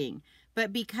burping.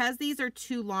 But because these are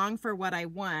too long for what I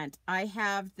want, I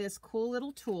have this cool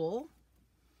little tool.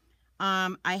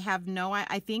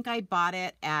 I think I bought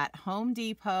it at Home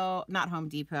Depot, not Home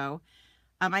Depot.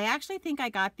 I actually think I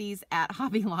got these at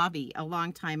Hobby Lobby a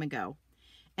long time ago.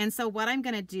 And so what I'm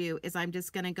going to do is I'm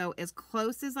just going to go as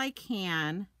close as I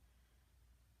can,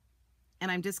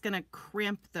 and I'm just going to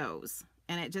crimp those,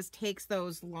 and it just takes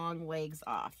those long legs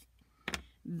off.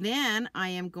 Then I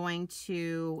am going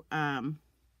to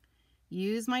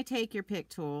use my Take Your Pick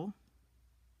tool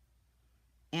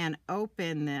and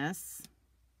open this.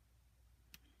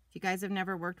 If you guys have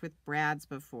never worked with brads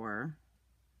before,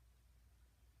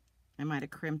 I might have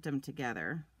crimped them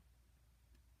together.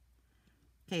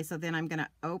 Okay, so then I'm going to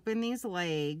open these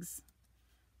legs,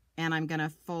 and I'm going to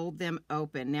fold them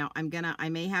open. Now I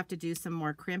may have to do some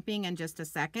more crimping in just a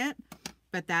second,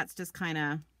 but that's just kind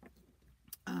of,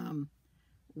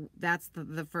 that's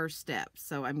the first step.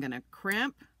 So I'm going to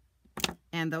crimp,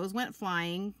 and those went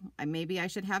flying. Maybe I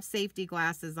should have safety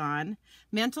glasses on.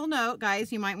 Mental note,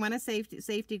 guys, you might want to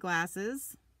safety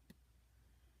glasses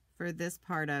for this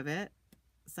part of it.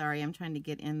 Sorry, I'm trying to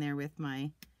get in there with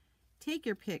my Take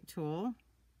Your Pick tool.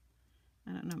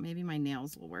 I don't know, maybe my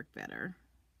nails will work better.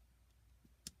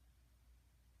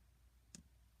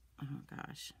 Oh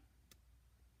gosh,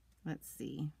 let's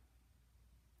see.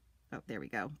 Oh, there we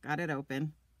go. Got it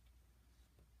open.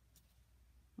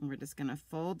 And we're just going to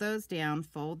fold those down,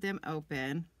 fold them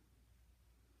open.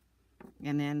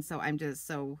 And then, so I'm just,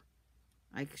 so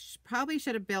I probably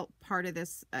should have built part of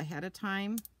this ahead of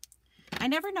time. I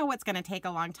never know what's going to take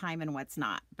a long time and what's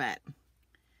not, but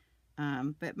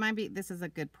maybe this is a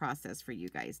good process for you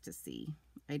guys to see.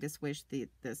 I just wish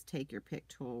this Take Your Pick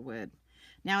tool would.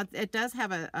 Now it does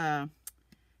have a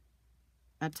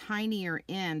tinier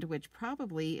end, which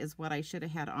probably is what I should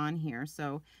have had on here.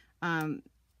 So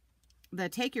the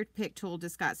Take Your Pick tool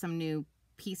just got some new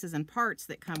pieces and parts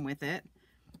that come with it.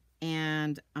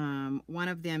 And one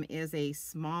of them is a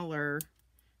smaller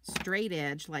straight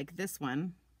edge like this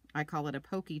one. I call it a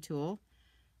pokey tool,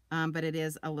 but it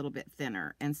is a little bit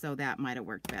thinner. And so that might have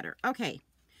worked better. Okay,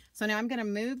 so now I'm going to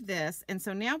move this. And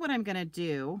so now what I'm going to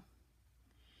do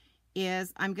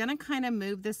is I'm going to kind of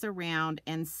move this around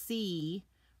and see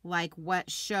like what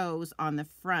shows on the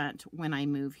front when I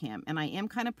move him. And I am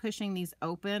kind of pushing these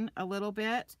open a little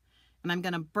bit, and I'm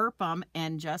going to burp them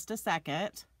in just a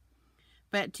second.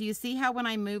 But do you see how when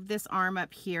I move this arm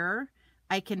up here,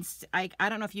 I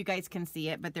don't know if you guys can see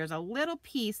it, but there's a little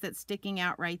piece that's sticking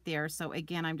out right there. So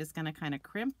again, I'm just going to kind of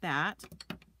crimp that.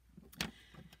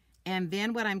 And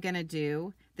then what I'm going to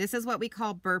do, this is what we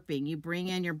call burping. You bring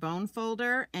in your bone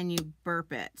folder and you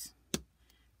burp it.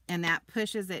 And that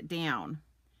pushes it down.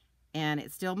 And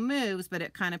it still moves, but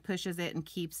it kind of pushes it and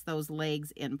keeps those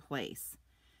legs in place.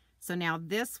 So now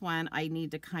this one, I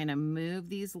need to kind of move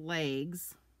these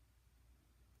legs.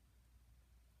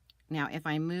 Now, if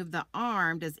I move the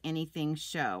arm, does anything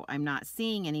show? I'm not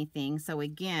seeing anything. So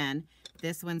again,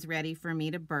 this one's ready for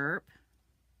me to burp.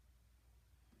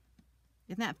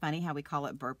 Isn't that funny how we call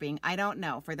it burping? I don't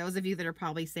know. For those of you that are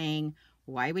probably saying,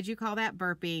 why would you call that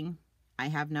burping? I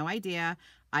have no idea.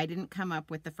 I didn't come up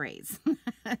with the phrase.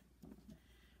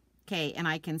 Okay, and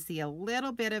I can see a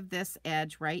little bit of this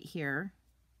edge right here.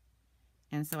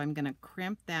 And so I'm going to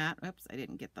crimp that. Oops, I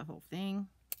didn't get the whole thing.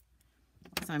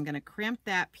 So I'm going to crimp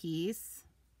that piece.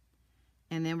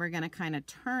 And then we're going to kind of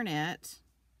turn it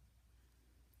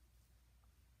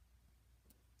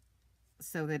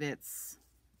so that it's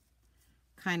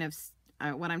kind of,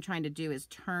 what I'm trying to do is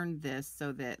turn this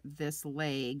so that this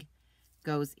leg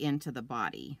goes into the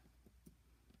body.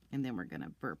 And then we're going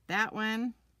to burp that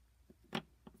one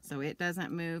so it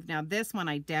doesn't move. Now this one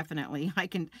I definitely, I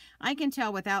can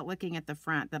tell without looking at the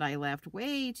front that I left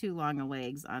way too long of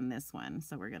legs on this one.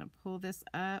 So we're going to pull this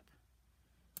up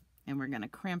and we're going to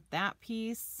crimp that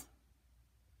piece.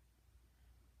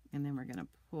 And then we're going to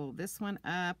pull this one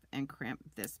up and crimp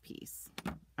this piece.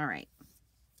 All right.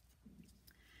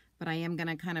 But I am going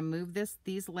to kind of move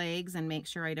these legs and make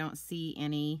sure I don't see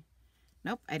any,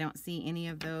 nope, I don't see any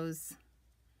of those,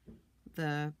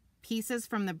 the pieces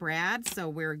from the brad, so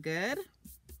we're good.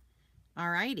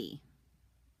 Alrighty.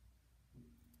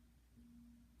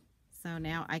 So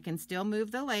now I can still move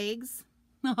the legs.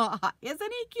 Isn't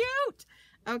he cute?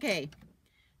 Okay,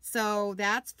 so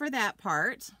that's for that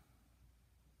part.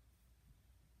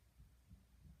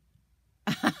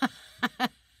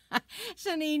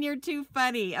 Shanine, you're too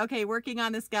funny. Okay, working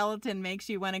on the skeleton makes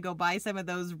you want to go buy some of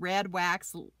those red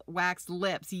wax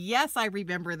lips. Yes, I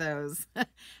remember those.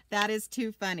 That is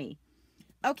too funny.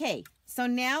 Okay, so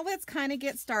now let's kind of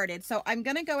get started. So I'm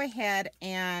going to go ahead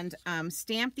and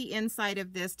stamp the inside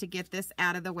of this to get this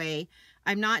out of the way.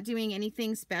 I'm not doing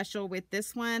anything special with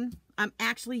this one.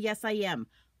 Actually, yes, I am.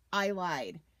 I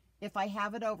lied. If I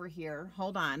have it over here,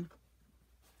 hold on.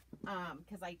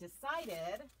 Because I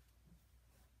decided...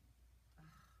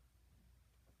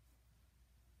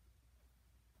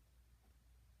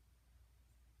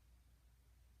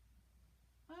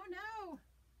 Oh no.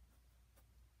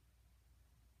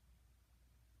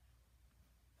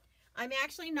 I'm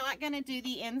actually not going to do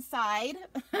the inside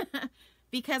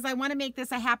because I want to make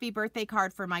this a happy birthday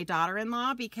card for my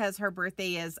daughter-in-law because her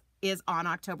birthday is on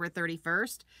October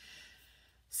 31st.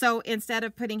 So instead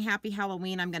of putting Happy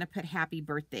Halloween, I'm going to put Happy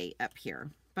Birthday up here.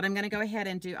 But I'm going to go ahead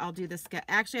and I'll do this.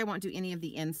 Actually, I won't do any of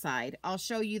the inside. I'll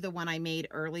show you the one I made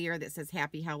earlier that says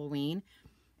Happy Halloween,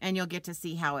 and you'll get to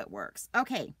see how it works.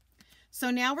 Okay. So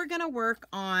now we're going to work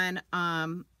on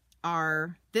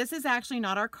this is actually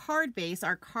not our card base.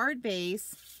 Our card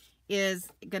base is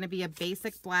going to be a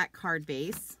basic black card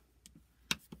base.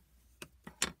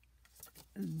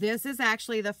 This is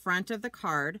actually the front of the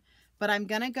card, but I'm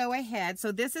going to go ahead.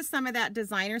 So this is some of that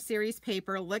designer series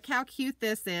paper. Look how cute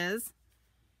this is.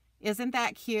 Isn't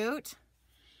that cute?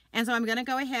 And so I'm going to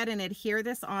go ahead and adhere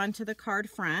this onto the card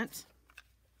front,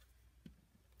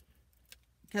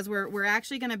 because we're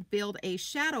actually going to build a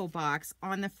shadow box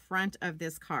on the front of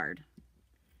this card.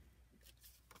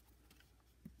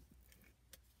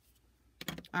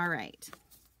 All right.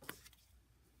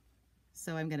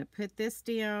 So I'm going to put this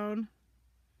down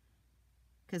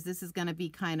because this is going to be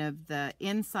kind of the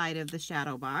inside of the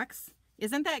shadow box.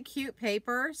 Isn't that cute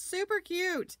paper? Super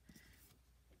cute.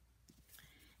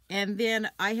 And then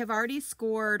I have already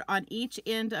scored on each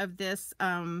end of this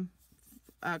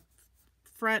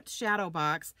front shadow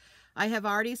box. I have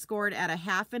already scored at a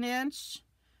 1/2 inch,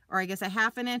 or I guess a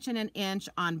 1/2 inch and 1 inch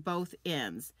on both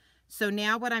ends. So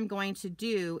now what I'm going to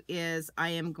do is I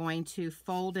am going to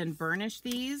fold and burnish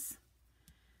these.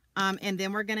 And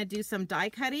then we're going to do some die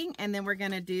cutting, and then we're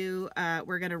going to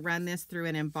run this through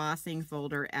an embossing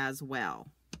folder as well.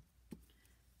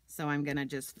 So I'm going to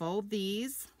just fold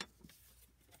these,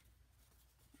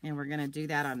 and we're going to do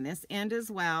that on this end as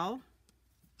well.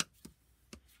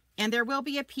 And there will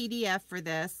be a PDF for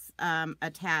this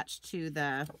attached to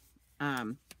the,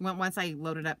 once I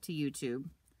load it up to YouTube.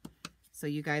 So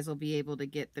you guys will be able to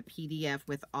get the PDF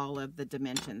with all of the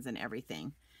dimensions and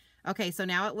everything. Okay, so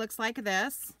now it looks like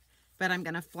this, but I'm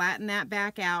going to flatten that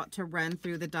back out to run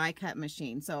through the die cut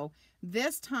machine. So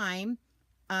this time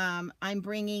I'm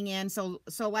bringing in, so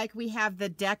like we have the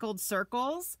deckled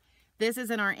circles. This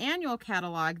is in our annual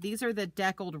catalog. These are the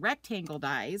deckled rectangle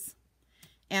dies.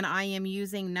 And I am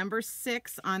using number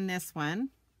 6 on this one.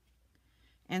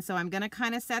 And so I'm going to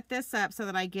kind of set this up so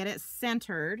that I get it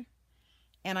centered.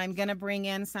 And I'm going to bring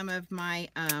in some of my,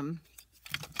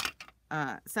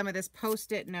 some of this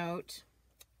Post-it note.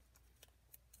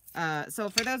 So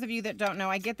for those of you that don't know,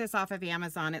 I get this off of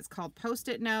Amazon. It's called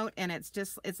Post-it note, and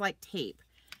it's like tape,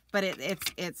 but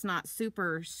it's not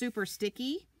super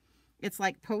sticky. It's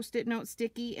like Post-it note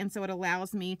sticky, and so it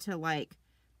allows me to like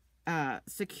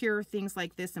secure things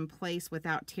like this in place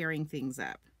without tearing things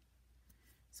up.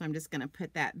 So I'm just going to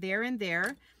put that there and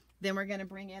there. Then we're going to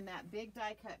bring in that big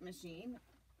die cut machine.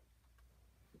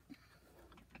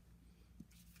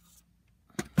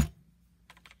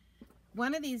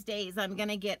 One of these days, I'm going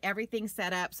to get everything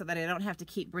set up so that I don't have to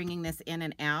keep bringing this in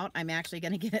and out. I'm actually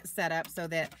going to get it set up so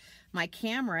that my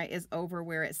camera is over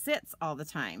where it sits all the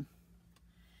time.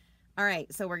 All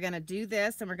right, so we're going to do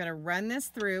this, and we're going to run this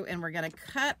through, and we're going to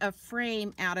cut a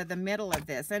frame out of the middle of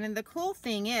this. And then the cool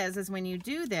thing is when you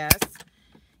do this,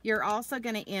 you're also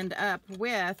going to end up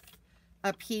with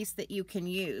a piece that you can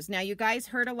use. Now, you guys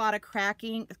heard a lot of crack,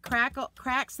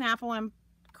 snapple,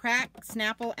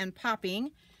 and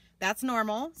popping. That's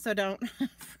normal, so don't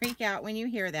freak out when you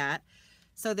hear that.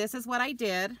 So this is what I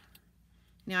did.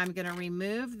 Now I'm going to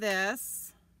remove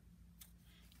this,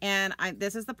 and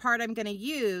this is the part I'm going to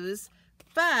use,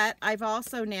 but I've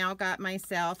also now got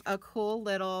myself a cool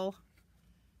little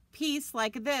piece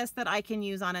like this that I can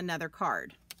use on another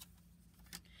card.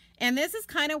 And this is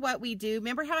kind of what we do.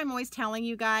 Remember how I'm always telling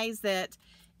you guys that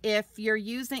if you're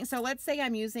using, so let's say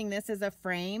I'm using this as a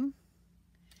frame,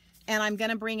 and I'm going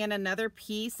to bring in another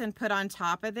piece and put on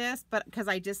top of this, but because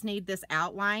I just need this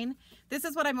outline. This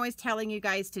is what I'm always telling you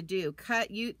guys to do.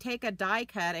 Take a die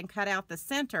cut and cut out the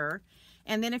center,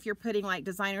 and then if you're putting like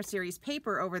designer series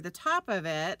paper over the top of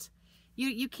it,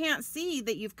 you can't see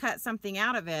that you've cut something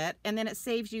out of it, and then it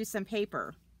saves you some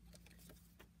paper.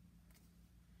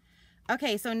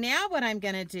 Okay, so now what I'm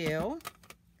going to do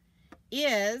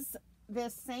is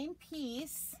this same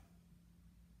piece,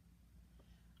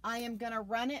 I am going to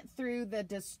run it through the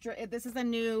this is a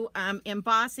new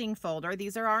embossing folder.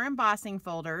 These are our embossing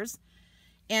folders.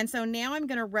 And so now I'm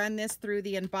going to run this through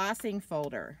the embossing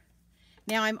folder.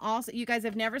 Now I'm also, you guys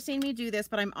have never seen me do this,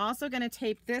 but I'm also going to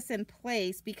tape this in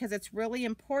place because it's really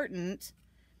important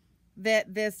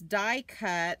that this die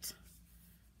cut,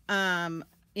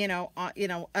 you know,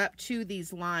 up to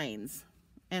these lines.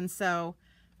 And so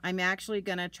I'm actually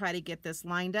going to try to get this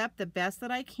lined up the best that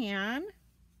I can.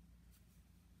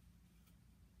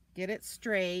 Get it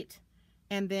straight.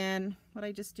 And then what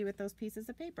I just do with those pieces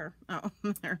of paper? Oh,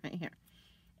 they're right here.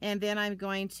 And then I'm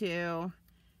going to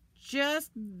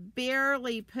just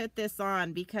barely put this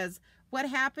on, because what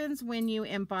happens when you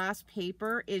emboss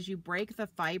paper is you break the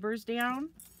fibers down,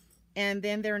 and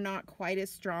then they're not quite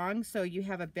as strong, so you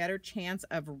have a better chance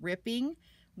of ripping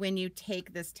when you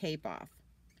take this tape off.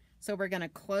 So we're going to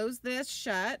close this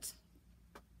shut.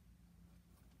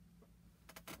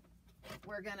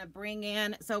 We're going to bring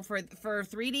in, so for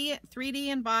 3D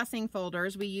embossing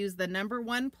folders, we use the number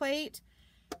 1 plate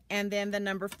and then the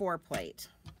number 4 plate.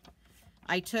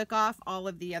 I took off all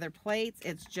of the other plates.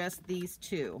 It's just these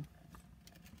 2.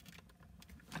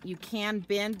 You can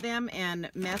bend them and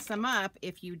mess them up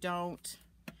if you don't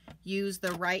use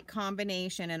the right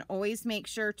combination. And always make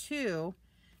sure too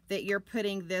that you're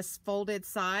putting this folded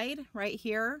side right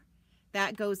here,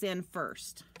 that goes in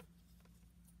first.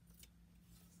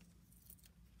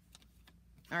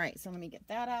 All right, so let me get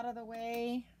that out of the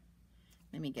way.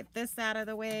 Let me get this out of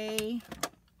the way.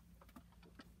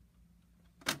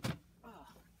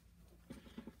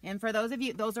 And for those of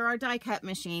you, those are our die cut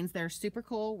machines. They're super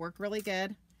cool, work really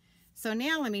good. So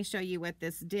now let me show you what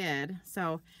this did.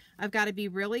 So I've got to be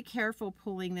really careful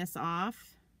pulling this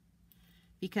off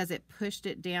because it pushed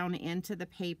it down into the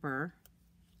paper.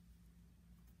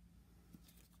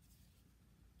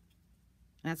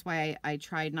 That's why I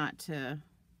tried not to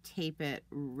tape it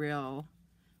real,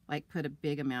 like put a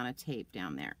big amount of tape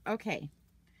down there. Okay,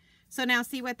 so now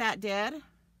see what that did?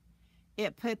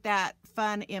 It put that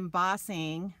fun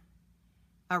embossing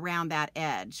around that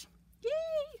edge.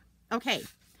 Yay! Okay,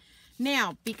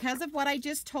 now because of what I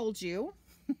just told you,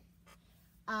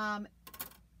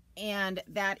 and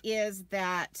that is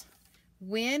that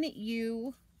when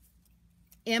you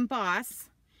emboss,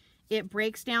 it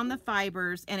breaks down the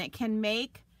fibers, and it can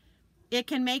make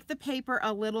the paper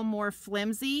a little more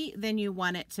flimsy than you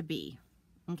want it to be.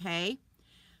 Okay,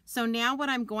 So now what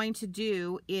I'm going to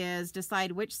do is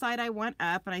decide which side I want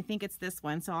up, and I think it's this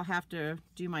one, so I'll have to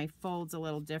do my folds a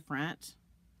little different.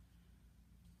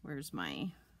 Where's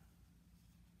my...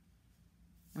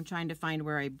 I'm trying to find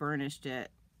where I burnished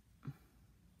it. I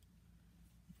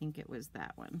think it was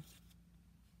that one.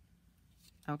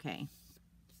 Okay.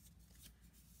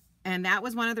 And that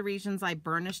was one of the reasons I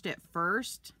burnished it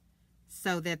first,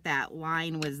 so that that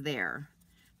line was there.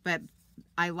 But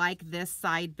I like this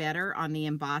side better on the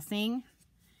embossing,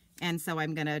 and so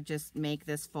I'm going to just make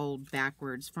this fold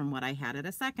backwards from what I had it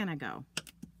a second ago.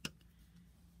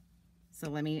 So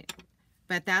let me,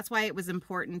 but that's why it was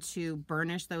important to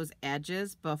burnish those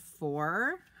edges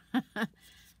before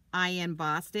I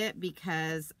embossed it,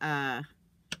 because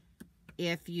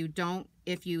if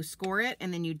you score it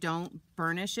and then you don't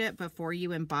burnish it before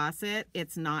you emboss it,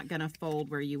 it's not going to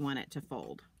fold where you want it to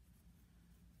fold,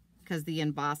 because the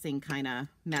embossing kind of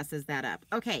messes that up.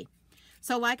 Okay,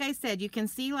 so like I said, you can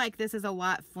see like this is a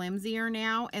lot flimsier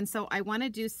now, and so I want to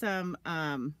do some,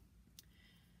 I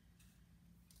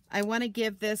want to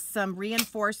give this some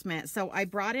reinforcement. So I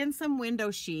brought in some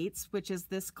window sheets, which is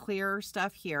this clear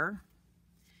stuff here,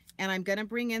 and I'm going to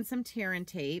bring in some tear and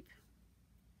tape,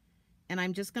 and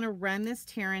I'm just going to run this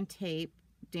tear and tape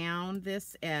down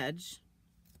this edge.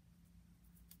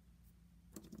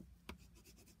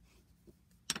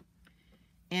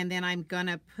 And then I'm going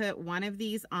to put one of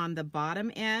these on the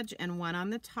bottom edge and one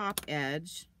on the top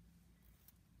edge.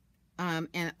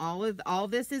 And all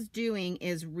this is doing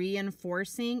is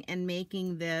reinforcing and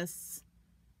making this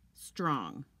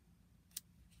strong.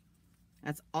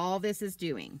 That's all this is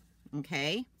doing,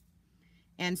 okay?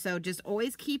 And so just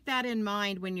always keep that in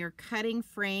mind when you're cutting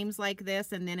frames like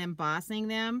this and then embossing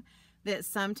them, that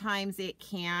sometimes it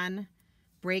can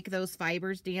break those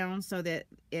fibers down so that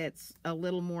it's a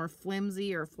little more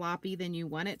flimsy or floppy than you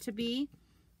want it to be.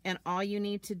 And all you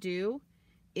need to do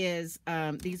is,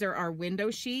 these are our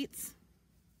window sheets,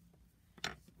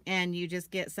 and you just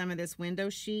get some of this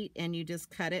window sheet and you just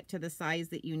cut it to the size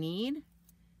that you need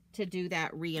to do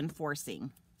that reinforcing.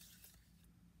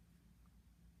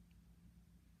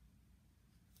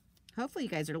 Hopefully you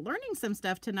guys are learning some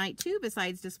stuff tonight too,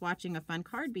 besides just watching a fun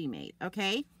card be made,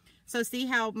 okay? So see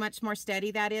how much more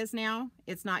steady that is now?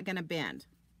 It's not going to bend.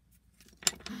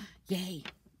 Yay.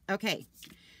 Okay.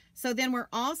 So then we're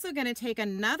also going to take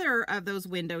another of those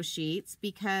window sheets,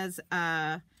 because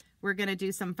we're going to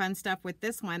do some fun stuff with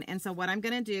this one. And so what I'm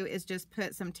going to do is just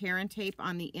put some tear and tape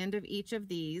on the end of each of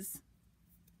these.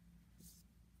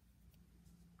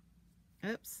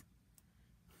 Oops.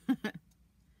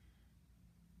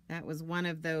 That was one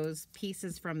of those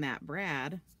pieces from that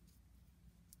Brad.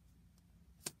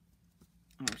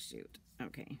 Oh, shoot.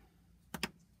 Okay.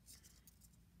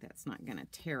 That's not going to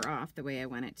tear off the way I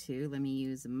want it to. Let me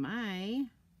use my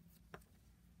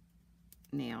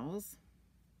nails.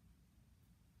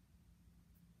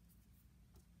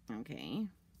 Okay.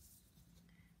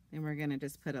 Then we're going to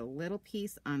just put a little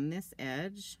piece on this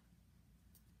edge.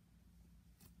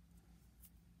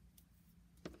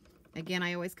 Again,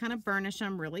 I always kind of burnish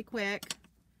them really quick,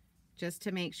 just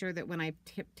to make sure that when I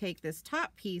take this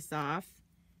top piece off,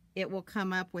 it will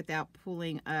come up without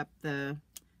pulling up the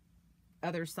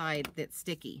other side that's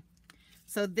sticky.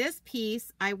 So this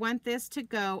piece, I want this to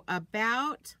go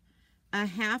about a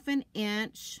 ½ an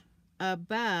inch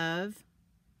above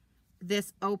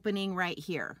this opening right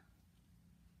here.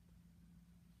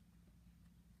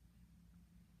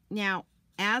 Now,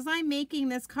 as I'm making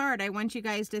this card, I want you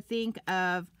guys to think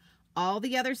of all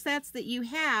the other sets that you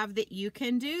have that you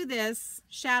can do this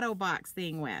shadow box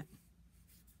thing with.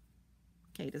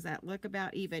 Okay, does that look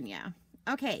about even? Yeah.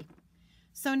 Okay,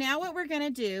 so now what we're going to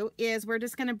do is we're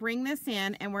just going to bring this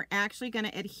in, and we're actually going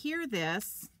to adhere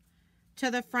this to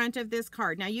the front of this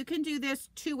card. Now you can do this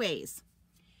two ways.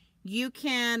 You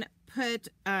can put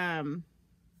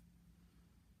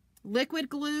liquid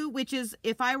glue, which is,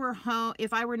 if I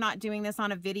were not doing this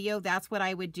on a video, that's what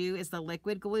I would do, is the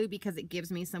liquid glue, because it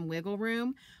gives me some wiggle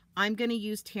room. I'm going to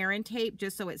use tear and tape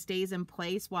just so it stays in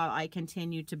place while I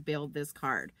continue to build this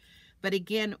card. But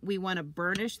again, we want to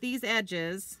burnish these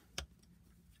edges.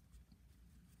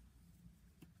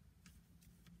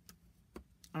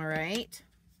 All right.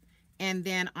 And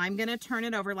then I'm going to turn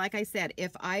it over. Like I said,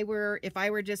 if I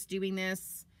were just doing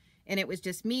this and it was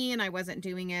just me and I wasn't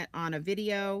doing it on a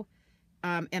video,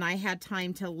 and I had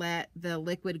time to let the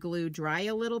liquid glue dry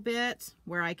a little bit,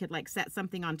 where I could like set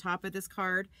something on top of this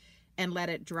card and let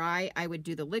it dry, I would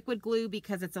do the liquid glue,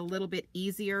 because it's a little bit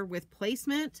easier with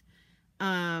placement,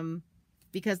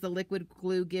 because the liquid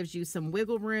glue gives you some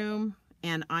wiggle room,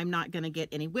 and I'm not going to get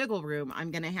any wiggle room.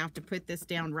 I'm going to have to put this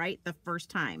down right the first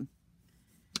time.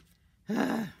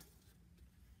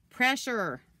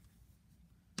 Pressure.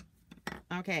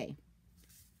 Okay.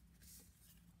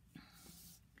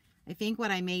 I think what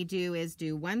I may do is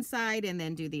do one side and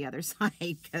then do the other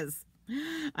side because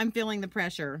I'm feeling the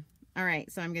pressure. All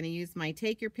right, so I'm going to use my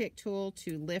Take Your Pick tool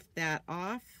to lift that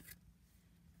off.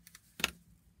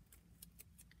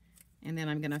 And then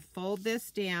I'm going to fold this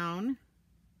down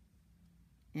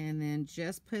and then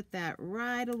just put that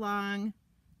right along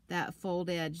that fold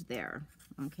edge there,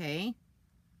 okay?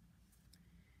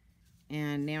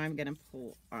 And now I'm going to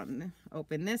pull on,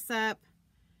 open this up,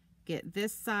 get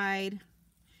this side.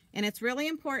 And it's really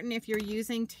important if you're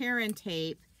using tear and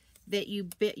tape that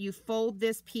you fold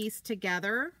this piece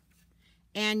together,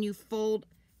 and you fold,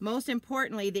 most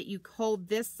importantly, that you hold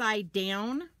this side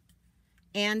down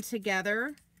and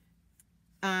together.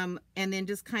 And then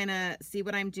just kind of see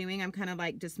what I'm doing. I'm kind of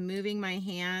like just moving my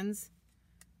hands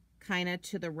kind of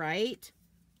to the right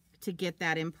to get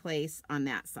that in place on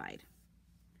that side.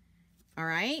 All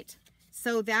right,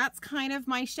 so that's kind of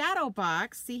my shadow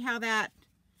box. See how that,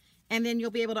 and then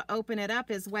you'll be able to open it up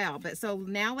as well. But so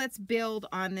now let's build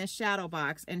on this shadow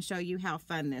box and show you how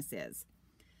fun this is.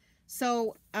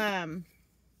 So I'm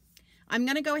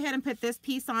going to go ahead and put this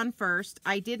piece on first.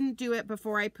 I didn't do it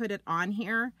before I put it on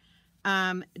here,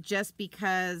 just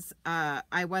because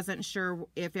I wasn't sure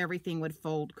if everything would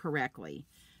fold correctly.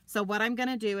 So what I'm going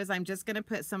to do is I'm just going to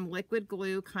put some liquid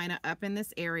glue kind of up in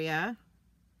this area,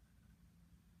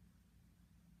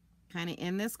 kind of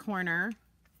in this corner.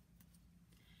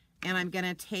 And I'm going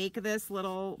to take this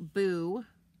little boo.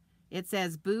 It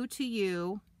says boo to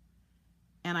you.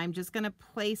 And I'm just going to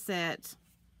place it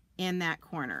in that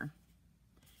corner.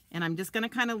 And I'm just going to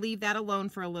kind of leave that alone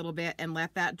for a little bit and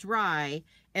let that dry.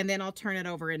 And then I'll turn it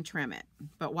over and trim it.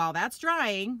 But while that's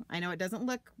drying, I know it doesn't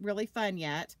look really fun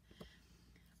yet,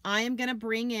 I am going to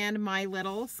bring in my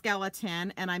little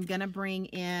skeleton, and I'm going to bring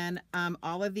in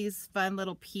all of these fun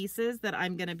little pieces that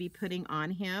I'm going to be putting on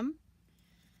him.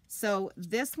 So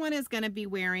this one is going to be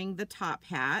wearing the top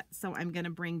hat. So I'm going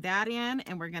to bring that in,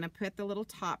 and we're going to put the little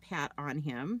top hat on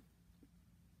him.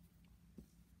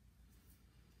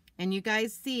 And you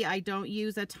guys see, I don't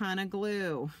use a ton of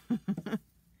glue,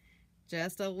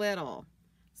 just a little.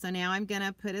 So now I'm going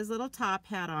to put his little top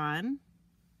hat on.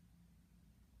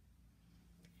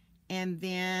 And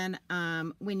then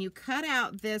when you cut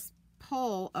out this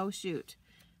pole, oh shoot,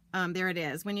 there it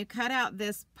is. When you cut out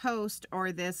this post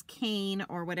or this cane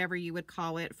or whatever you would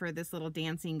call it for this little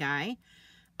dancing guy,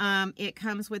 it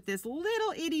comes with this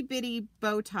little itty bitty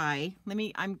bow tie.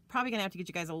 I'm probably gonna have to get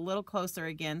you guys a little closer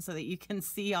again so that you can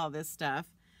see all this stuff.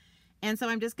 And so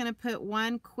I'm just gonna put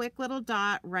one quick little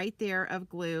dot right there of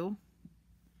glue.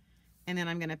 And then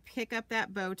I'm gonna pick up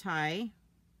that bow tie,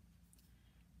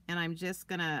 and I'm just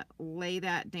gonna lay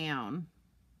that down.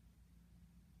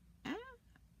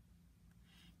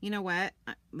 You know what?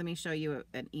 Let me show you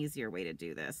an easier way to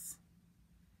do this.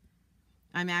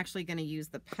 I'm actually gonna use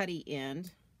the putty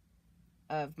end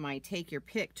of my Take Your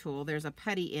Pick tool. There's a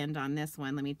putty end on this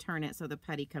one. Let me turn it so the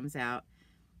putty comes out.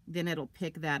 Then it'll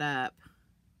pick that up.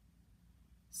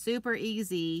 Super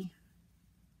easy.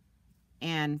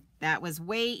 And that was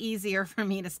way easier for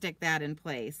me to stick that in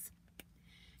place.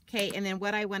 Okay, and then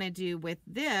what I want to do with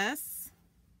this,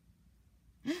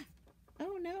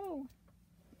 oh no,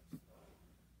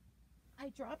 I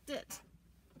dropped it.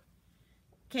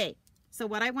 Okay, so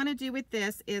what I want to do with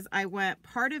this is I want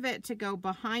part of it to go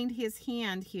behind his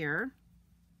hand here.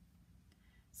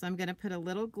 So I'm going to put a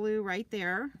little glue right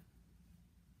there.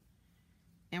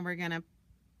 And we're going to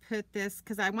put this,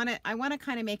 because I want to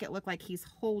kind of make it look like he's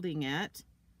holding it.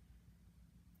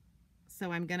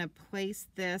 So I'm going to place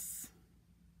this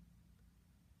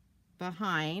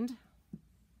behind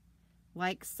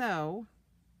like so,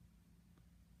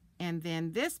 and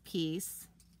then this piece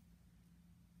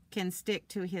can stick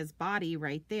to his body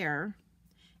right there,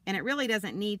 and it really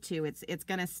doesn't need to. It's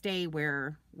going to stay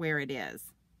where it is.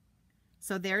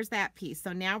 So there's that piece.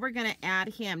 So now we're going to add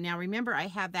him. Now remember, I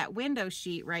have that window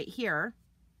sheet right here,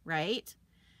 right?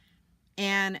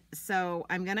 And so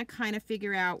I'm going to kind of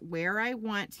figure out where I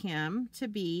want him to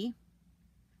be.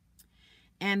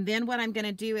 And then what I'm going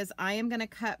to do is I am going to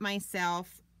cut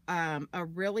myself a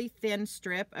really thin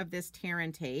strip of this tear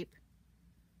and tape.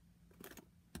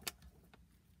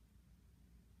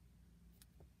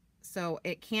 So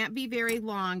it can't be very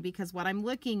long, because what I'm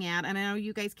looking at, and I know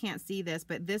you guys can't see this,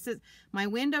 but this is, my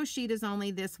window sheet is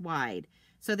only this wide.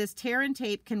 So this tear and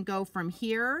tape can go from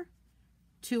here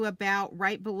to about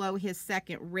right below his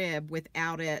second rib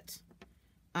without it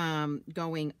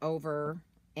going over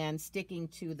and sticking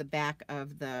to the back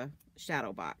of the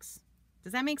shadow box.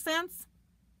 Does that make sense?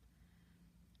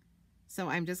 So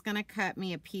I'm just going to cut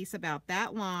me a piece about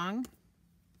that long.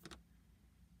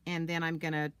 And then I'm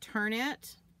going to turn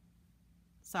it.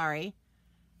 Sorry.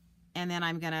 And then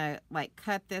I'm going to like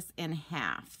cut this in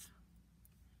half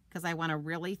because I want a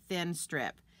really thin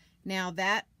strip. Now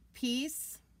that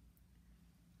piece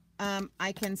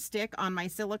I can stick on my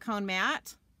silicone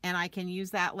mat and I can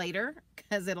use that later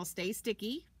because it'll stay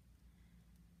sticky.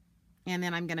 And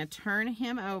then I'm going to turn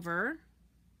him over.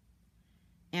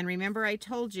 And remember I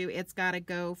told you it's got to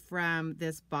go from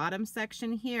this bottom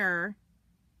section here.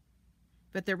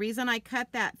 But the reason I cut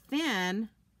that thin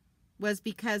was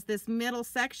because this middle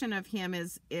section of him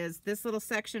is this little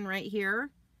section right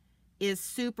here is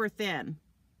super thin.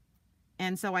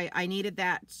 And so I needed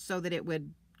that so that it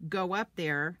would go up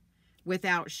there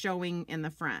without showing in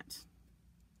the front.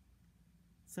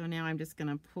 So now I'm just going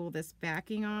to pull this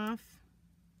backing off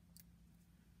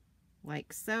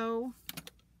like so.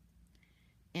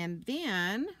 And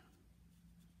then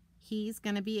he's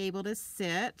going to be able to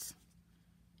sit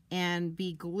and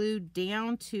be glued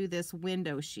down to this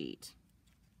window sheet.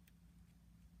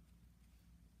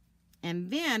 And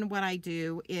then what I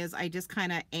do is I just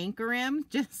kind of anchor him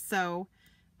just so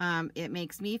it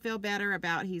makes me feel better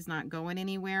about he's not going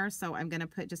anywhere. So I'm going to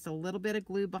put just a little bit of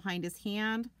glue behind his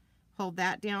hand, hold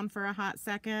that down for a hot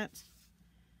second.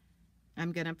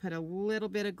 I'm going to put a little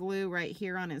bit of glue right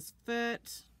here on his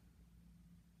foot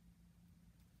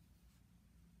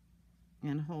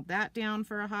and hold that down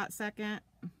for a hot second.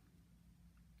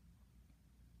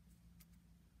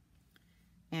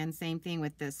 And same thing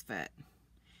with this foot.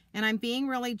 And I'm being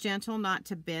really gentle not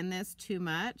to bend this too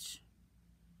much.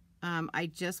 I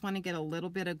just want to get a little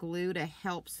bit of glue to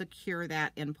help secure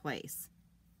that in place.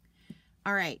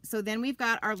 All right, so then we've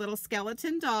got our little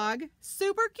skeleton dog.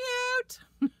 Super cute.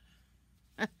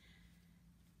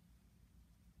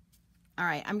 All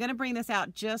right, I'm going to bring this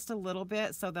out just a little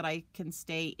bit so that I can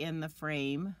stay in the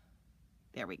frame.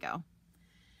 There we go.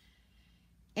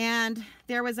 And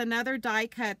there was another die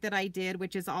cut that I did,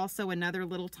 which is also another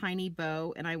little tiny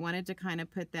bow, and I wanted to kind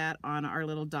of put that on our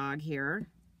little dog here.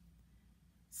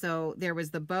 So there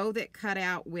was the bow that cut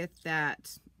out with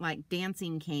that like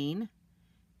dancing cane,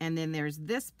 and then there's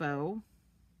this bow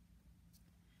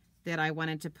that I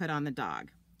wanted to put on the dog.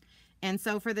 And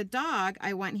so for the dog,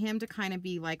 I want him to kind of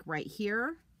be like right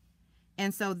here.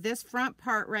 And so this front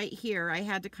part right here, I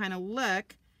had to kind of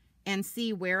look and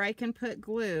see where I can put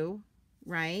glue,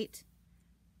 right?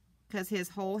 Because his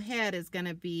whole head is going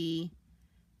to be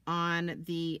on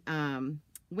the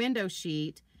window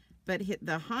sheet, but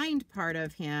the hind part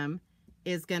of him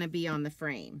is going to be on the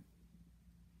frame.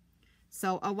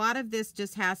 So a lot of this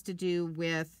just has to do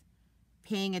with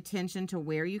paying attention to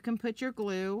where you can put your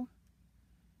glue,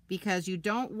 because you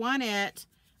don't want it,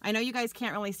 I know you guys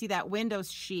can't really see that window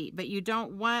sheet, but you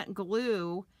don't want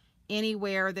glue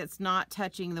anywhere that's not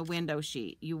touching the window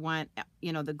sheet. You want,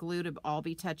 you know, the glue to all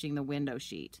be touching the window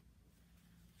sheet.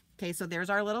 Okay, so there's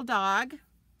our little dog.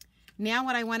 Now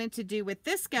what I wanted to do with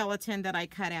this skeleton that I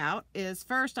cut out is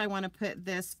first I want to put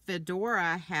this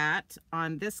fedora hat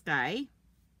on this guy,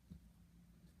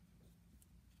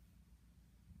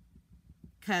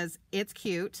 because it's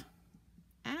cute.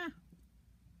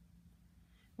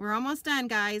 We're almost done,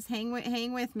 guys. Hang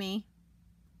with me.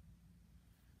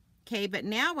 Okay, but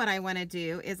now what I want to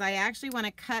do is I actually want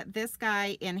to cut this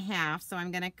guy in half. So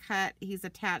I'm going to cut, he's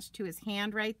attached to his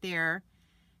hand right there,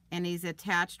 and he's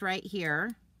attached right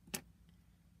here.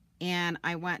 And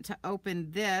I want to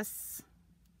open this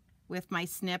with my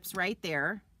snips right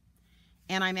there.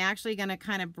 And I'm actually going to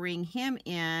kind of bring him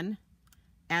in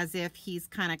as if he's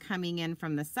kind of coming in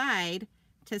from the side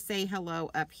to say hello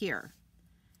up here.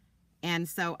 And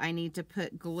so I need to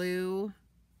put glue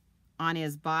on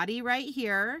his body right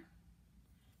here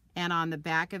and on the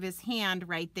back of his hand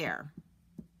right there.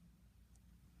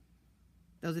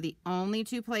 Those are the only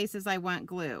two places I want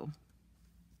glue.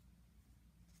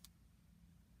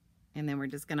 And then we're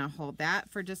just going to hold that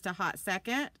for just a hot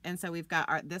second. And so we've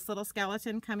got this little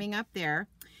skeleton coming up there.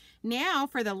 Now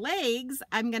for the legs,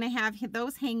 I'm going to have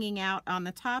those hanging out on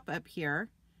the top up here.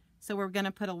 So we're going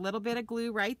to put a little bit of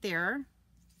glue right there.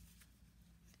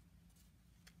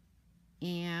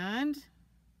 And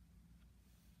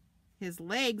his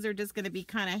legs are just going to be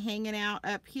kind of hanging out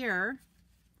up here.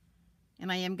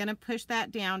 And I am going to push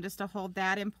that down just to hold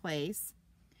that in place.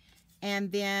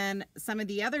 And then some of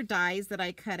the other dies that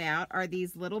I cut out are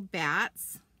these little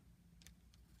bats.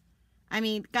 I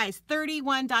mean, guys,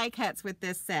 31 die cuts with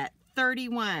this set.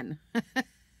 31.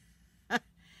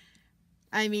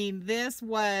 I mean, this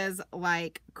was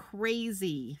like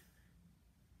crazy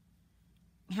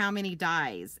how many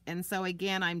dies. And so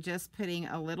again, I'm just putting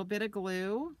a little bit of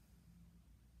glue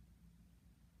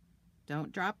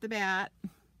Don't drop the bat.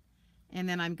 And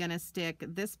then I'm going to stick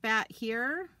this bat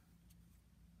here.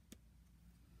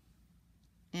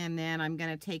 And then I'm going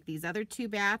to take these other 2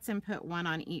 bats and put one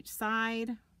on each side.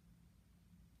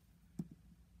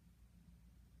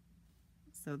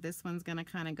 So this one's going to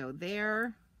kind of go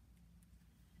there.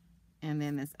 And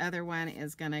then this other one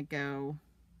is going to go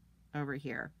over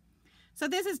here. So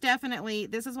this is definitely,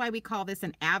 this is why we call this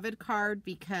an avid card,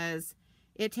 because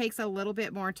it takes a little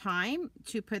bit more time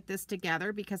to put this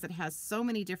together because it has so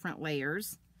many different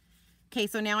layers. Okay,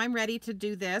 so now I'm ready to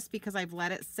do this because I've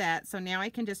let it set. So now I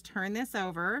can just turn this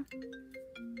over.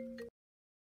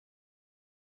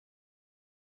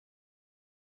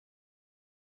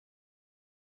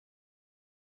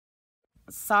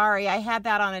 Sorry, I had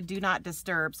that on a do not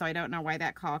disturb, so I don't know why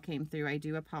that call came through. I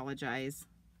do apologize.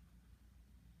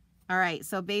 All right,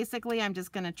 so basically I'm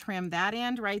just going to trim that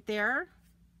end right there.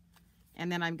 And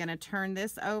then I'm going to turn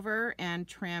this over and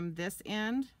trim this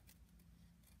end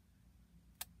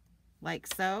like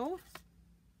so.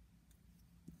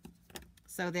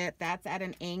 So that that's at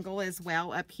an angle as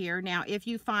well up here. Now, if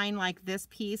you find like this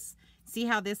piece, see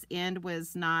how this end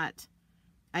was not,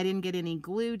 I didn't get any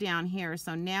glue down here.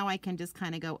 So now I can just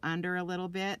kind of go under a little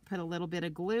bit, put a little bit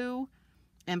of glue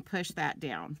and push that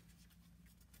down.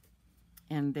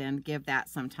 And then give that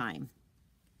some time.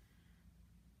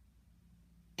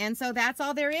 And so that's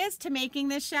all there is to making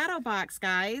this shadow box,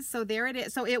 guys. So there it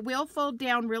is. So it will fold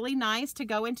down really nice to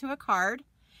go into a card.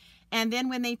 And then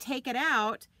when they take it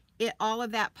out, all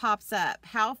of that pops up.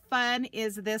 How fun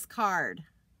is this card?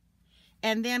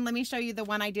 And then let me show you the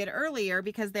one I did earlier,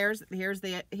 because here's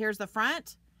the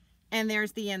front and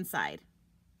there's the inside.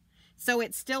 So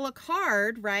it's still a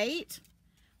card, right?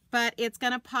 But it's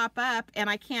going to pop up, and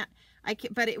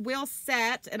but it will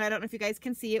set, and I don't know if you guys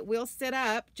can see, it will sit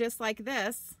up just like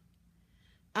this.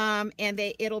 And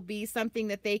it'll be something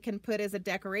that they can put as a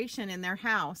decoration in their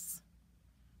house.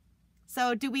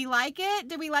 So do we like it?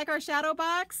 Do we like our shadow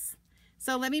box?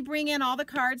 So let me bring in all the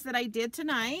cards that I did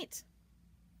tonight.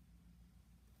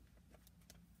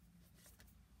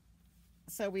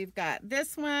 So we've got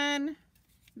this one,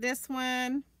 this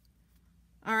one.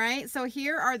 All right, so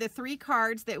here are the 3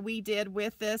 cards that we did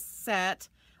with this set.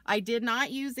 I did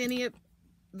not use any of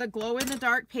the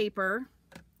glow-in-the-dark paper,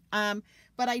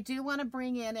 but I do want to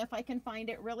bring in, if I can find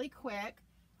it really quick,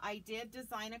 I did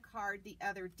design a card the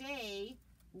other day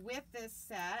with this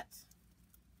set.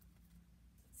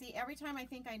 See, every time I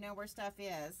think I know where stuff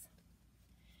is.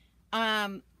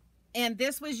 And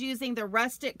this was using the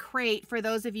rustic crate for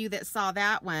those of you that saw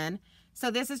that one.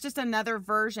 So this is just another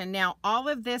version. Now, all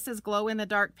of this is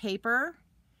glow-in-the-dark paper.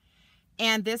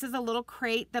 And this is a little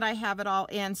crate that I have it all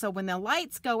in. So when the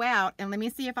lights go out, and let me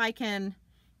see if I can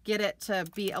get it to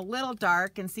be a little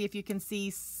dark and see if you can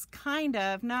see kind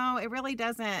of. No, it really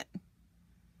doesn't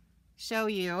show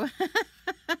you.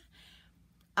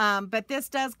 But this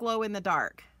does glow in the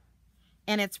dark.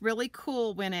 And it's really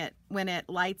cool when it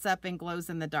lights up and glows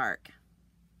in the dark.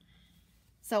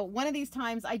 So one of these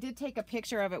times I did take a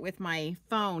picture of it with my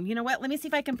phone. You know what? Let me see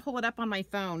if I can pull it up on my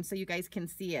phone so you guys can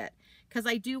see it. Because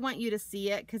I do want you to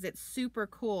see it, because it's super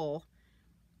cool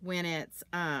when it's,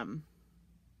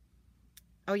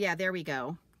 oh yeah, there we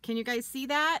go. Can you guys see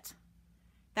that?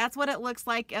 That's what it looks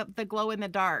like, the glow in the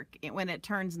dark when it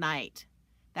turns night.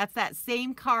 That's that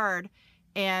same card,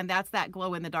 and that's that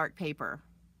glow in the dark paper.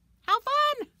 How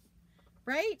fun,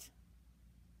 right?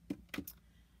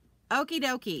 Okie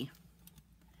dokie.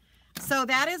 So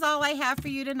that is all I have for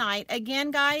you tonight.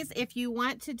 Again, guys, if you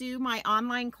want to do my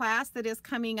online class that is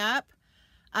coming up,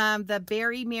 the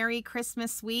Berry Merry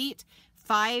Christmas Suite,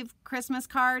 5 Christmas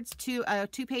cards, a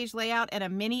 2-page layout, and a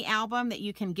mini album that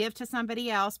you can give to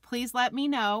somebody else, please let me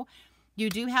know. You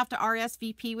do have to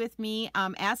RSVP with me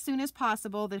as soon as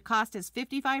possible. The cost is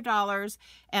 $55,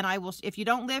 and I will, if you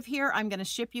don't live here, I'm going to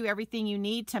ship you everything you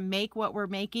need to make what we're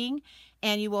making,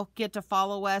 and you will get to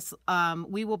follow us.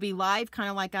 We will be live kind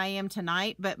of like I am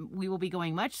tonight, but we will be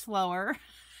going much slower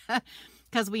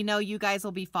because we know you guys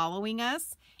will be following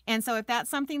us. And so if that's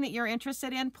something that you're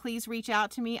interested in, please reach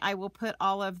out to me. I will put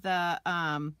all of the,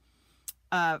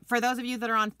 for those of you that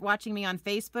are watching me on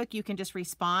Facebook, you can just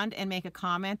respond and make a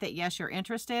comment that yes, you're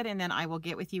interested, and then I will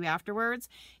get with you afterwards.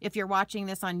 If you're watching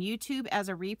this on YouTube as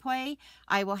a replay,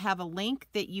 I will have a link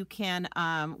that you can,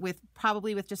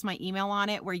 probably with just my email on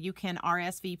it, where you can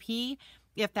RSVP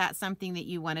if that's something that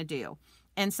you want to do.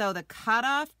 And so the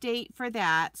cutoff date for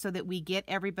that, so that we get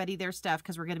everybody their stuff,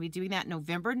 because we're going to be doing that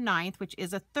November 9th, which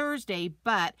is a Thursday,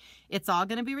 but it's all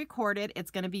going to be recorded. It's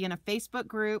going to be in a Facebook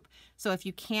group. So if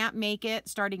you can't make it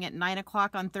starting at 9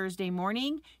 o'clock on Thursday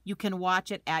morning, you can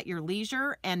watch it at your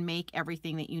leisure and make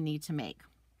everything that you need to make.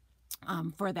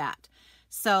 for that.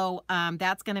 So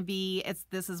that's going to be,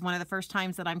 this is one of the first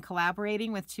times that I'm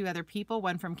collaborating with 2 other people,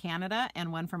 one from Canada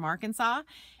and one from Arkansas.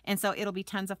 And so it'll be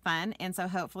tons of fun. And so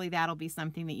hopefully that'll be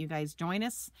something that you guys join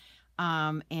us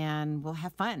and we'll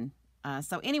have fun.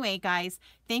 So anyway, guys,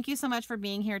 thank you so much for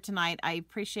being here tonight. I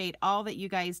appreciate all that you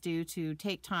guys do to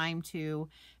take time to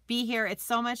be here. It's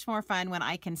so much more fun when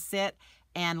I can sit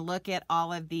and look at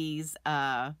all of these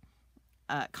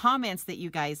comments that you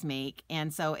guys make.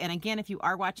 And so, and again, if you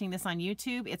are watching this on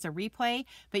YouTube, it's a replay,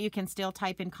 but you can still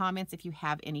type in comments if you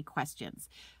have any questions.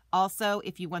 Also,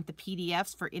 if you want the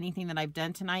PDFs for anything that I've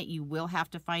done tonight, you will have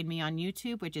to find me on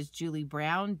YouTube, which is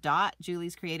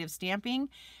JulieBrown.Julie's Creative Stamping.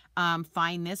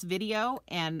 Find this video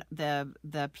and the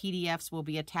PDFs will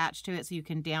be attached to it so you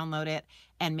can download it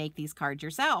and make these cards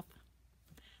yourself.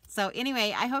 So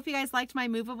anyway, I hope you guys liked my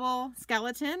movable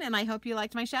skeleton and I hope you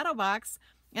liked my shadow box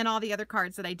and all the other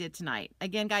cards that I did tonight.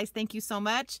 Again, guys, thank you so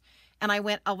much. And I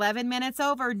went 11 minutes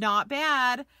over, not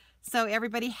bad. So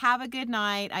everybody have a good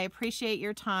night. I appreciate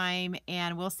your time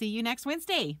and we'll see you next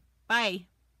Wednesday. Bye.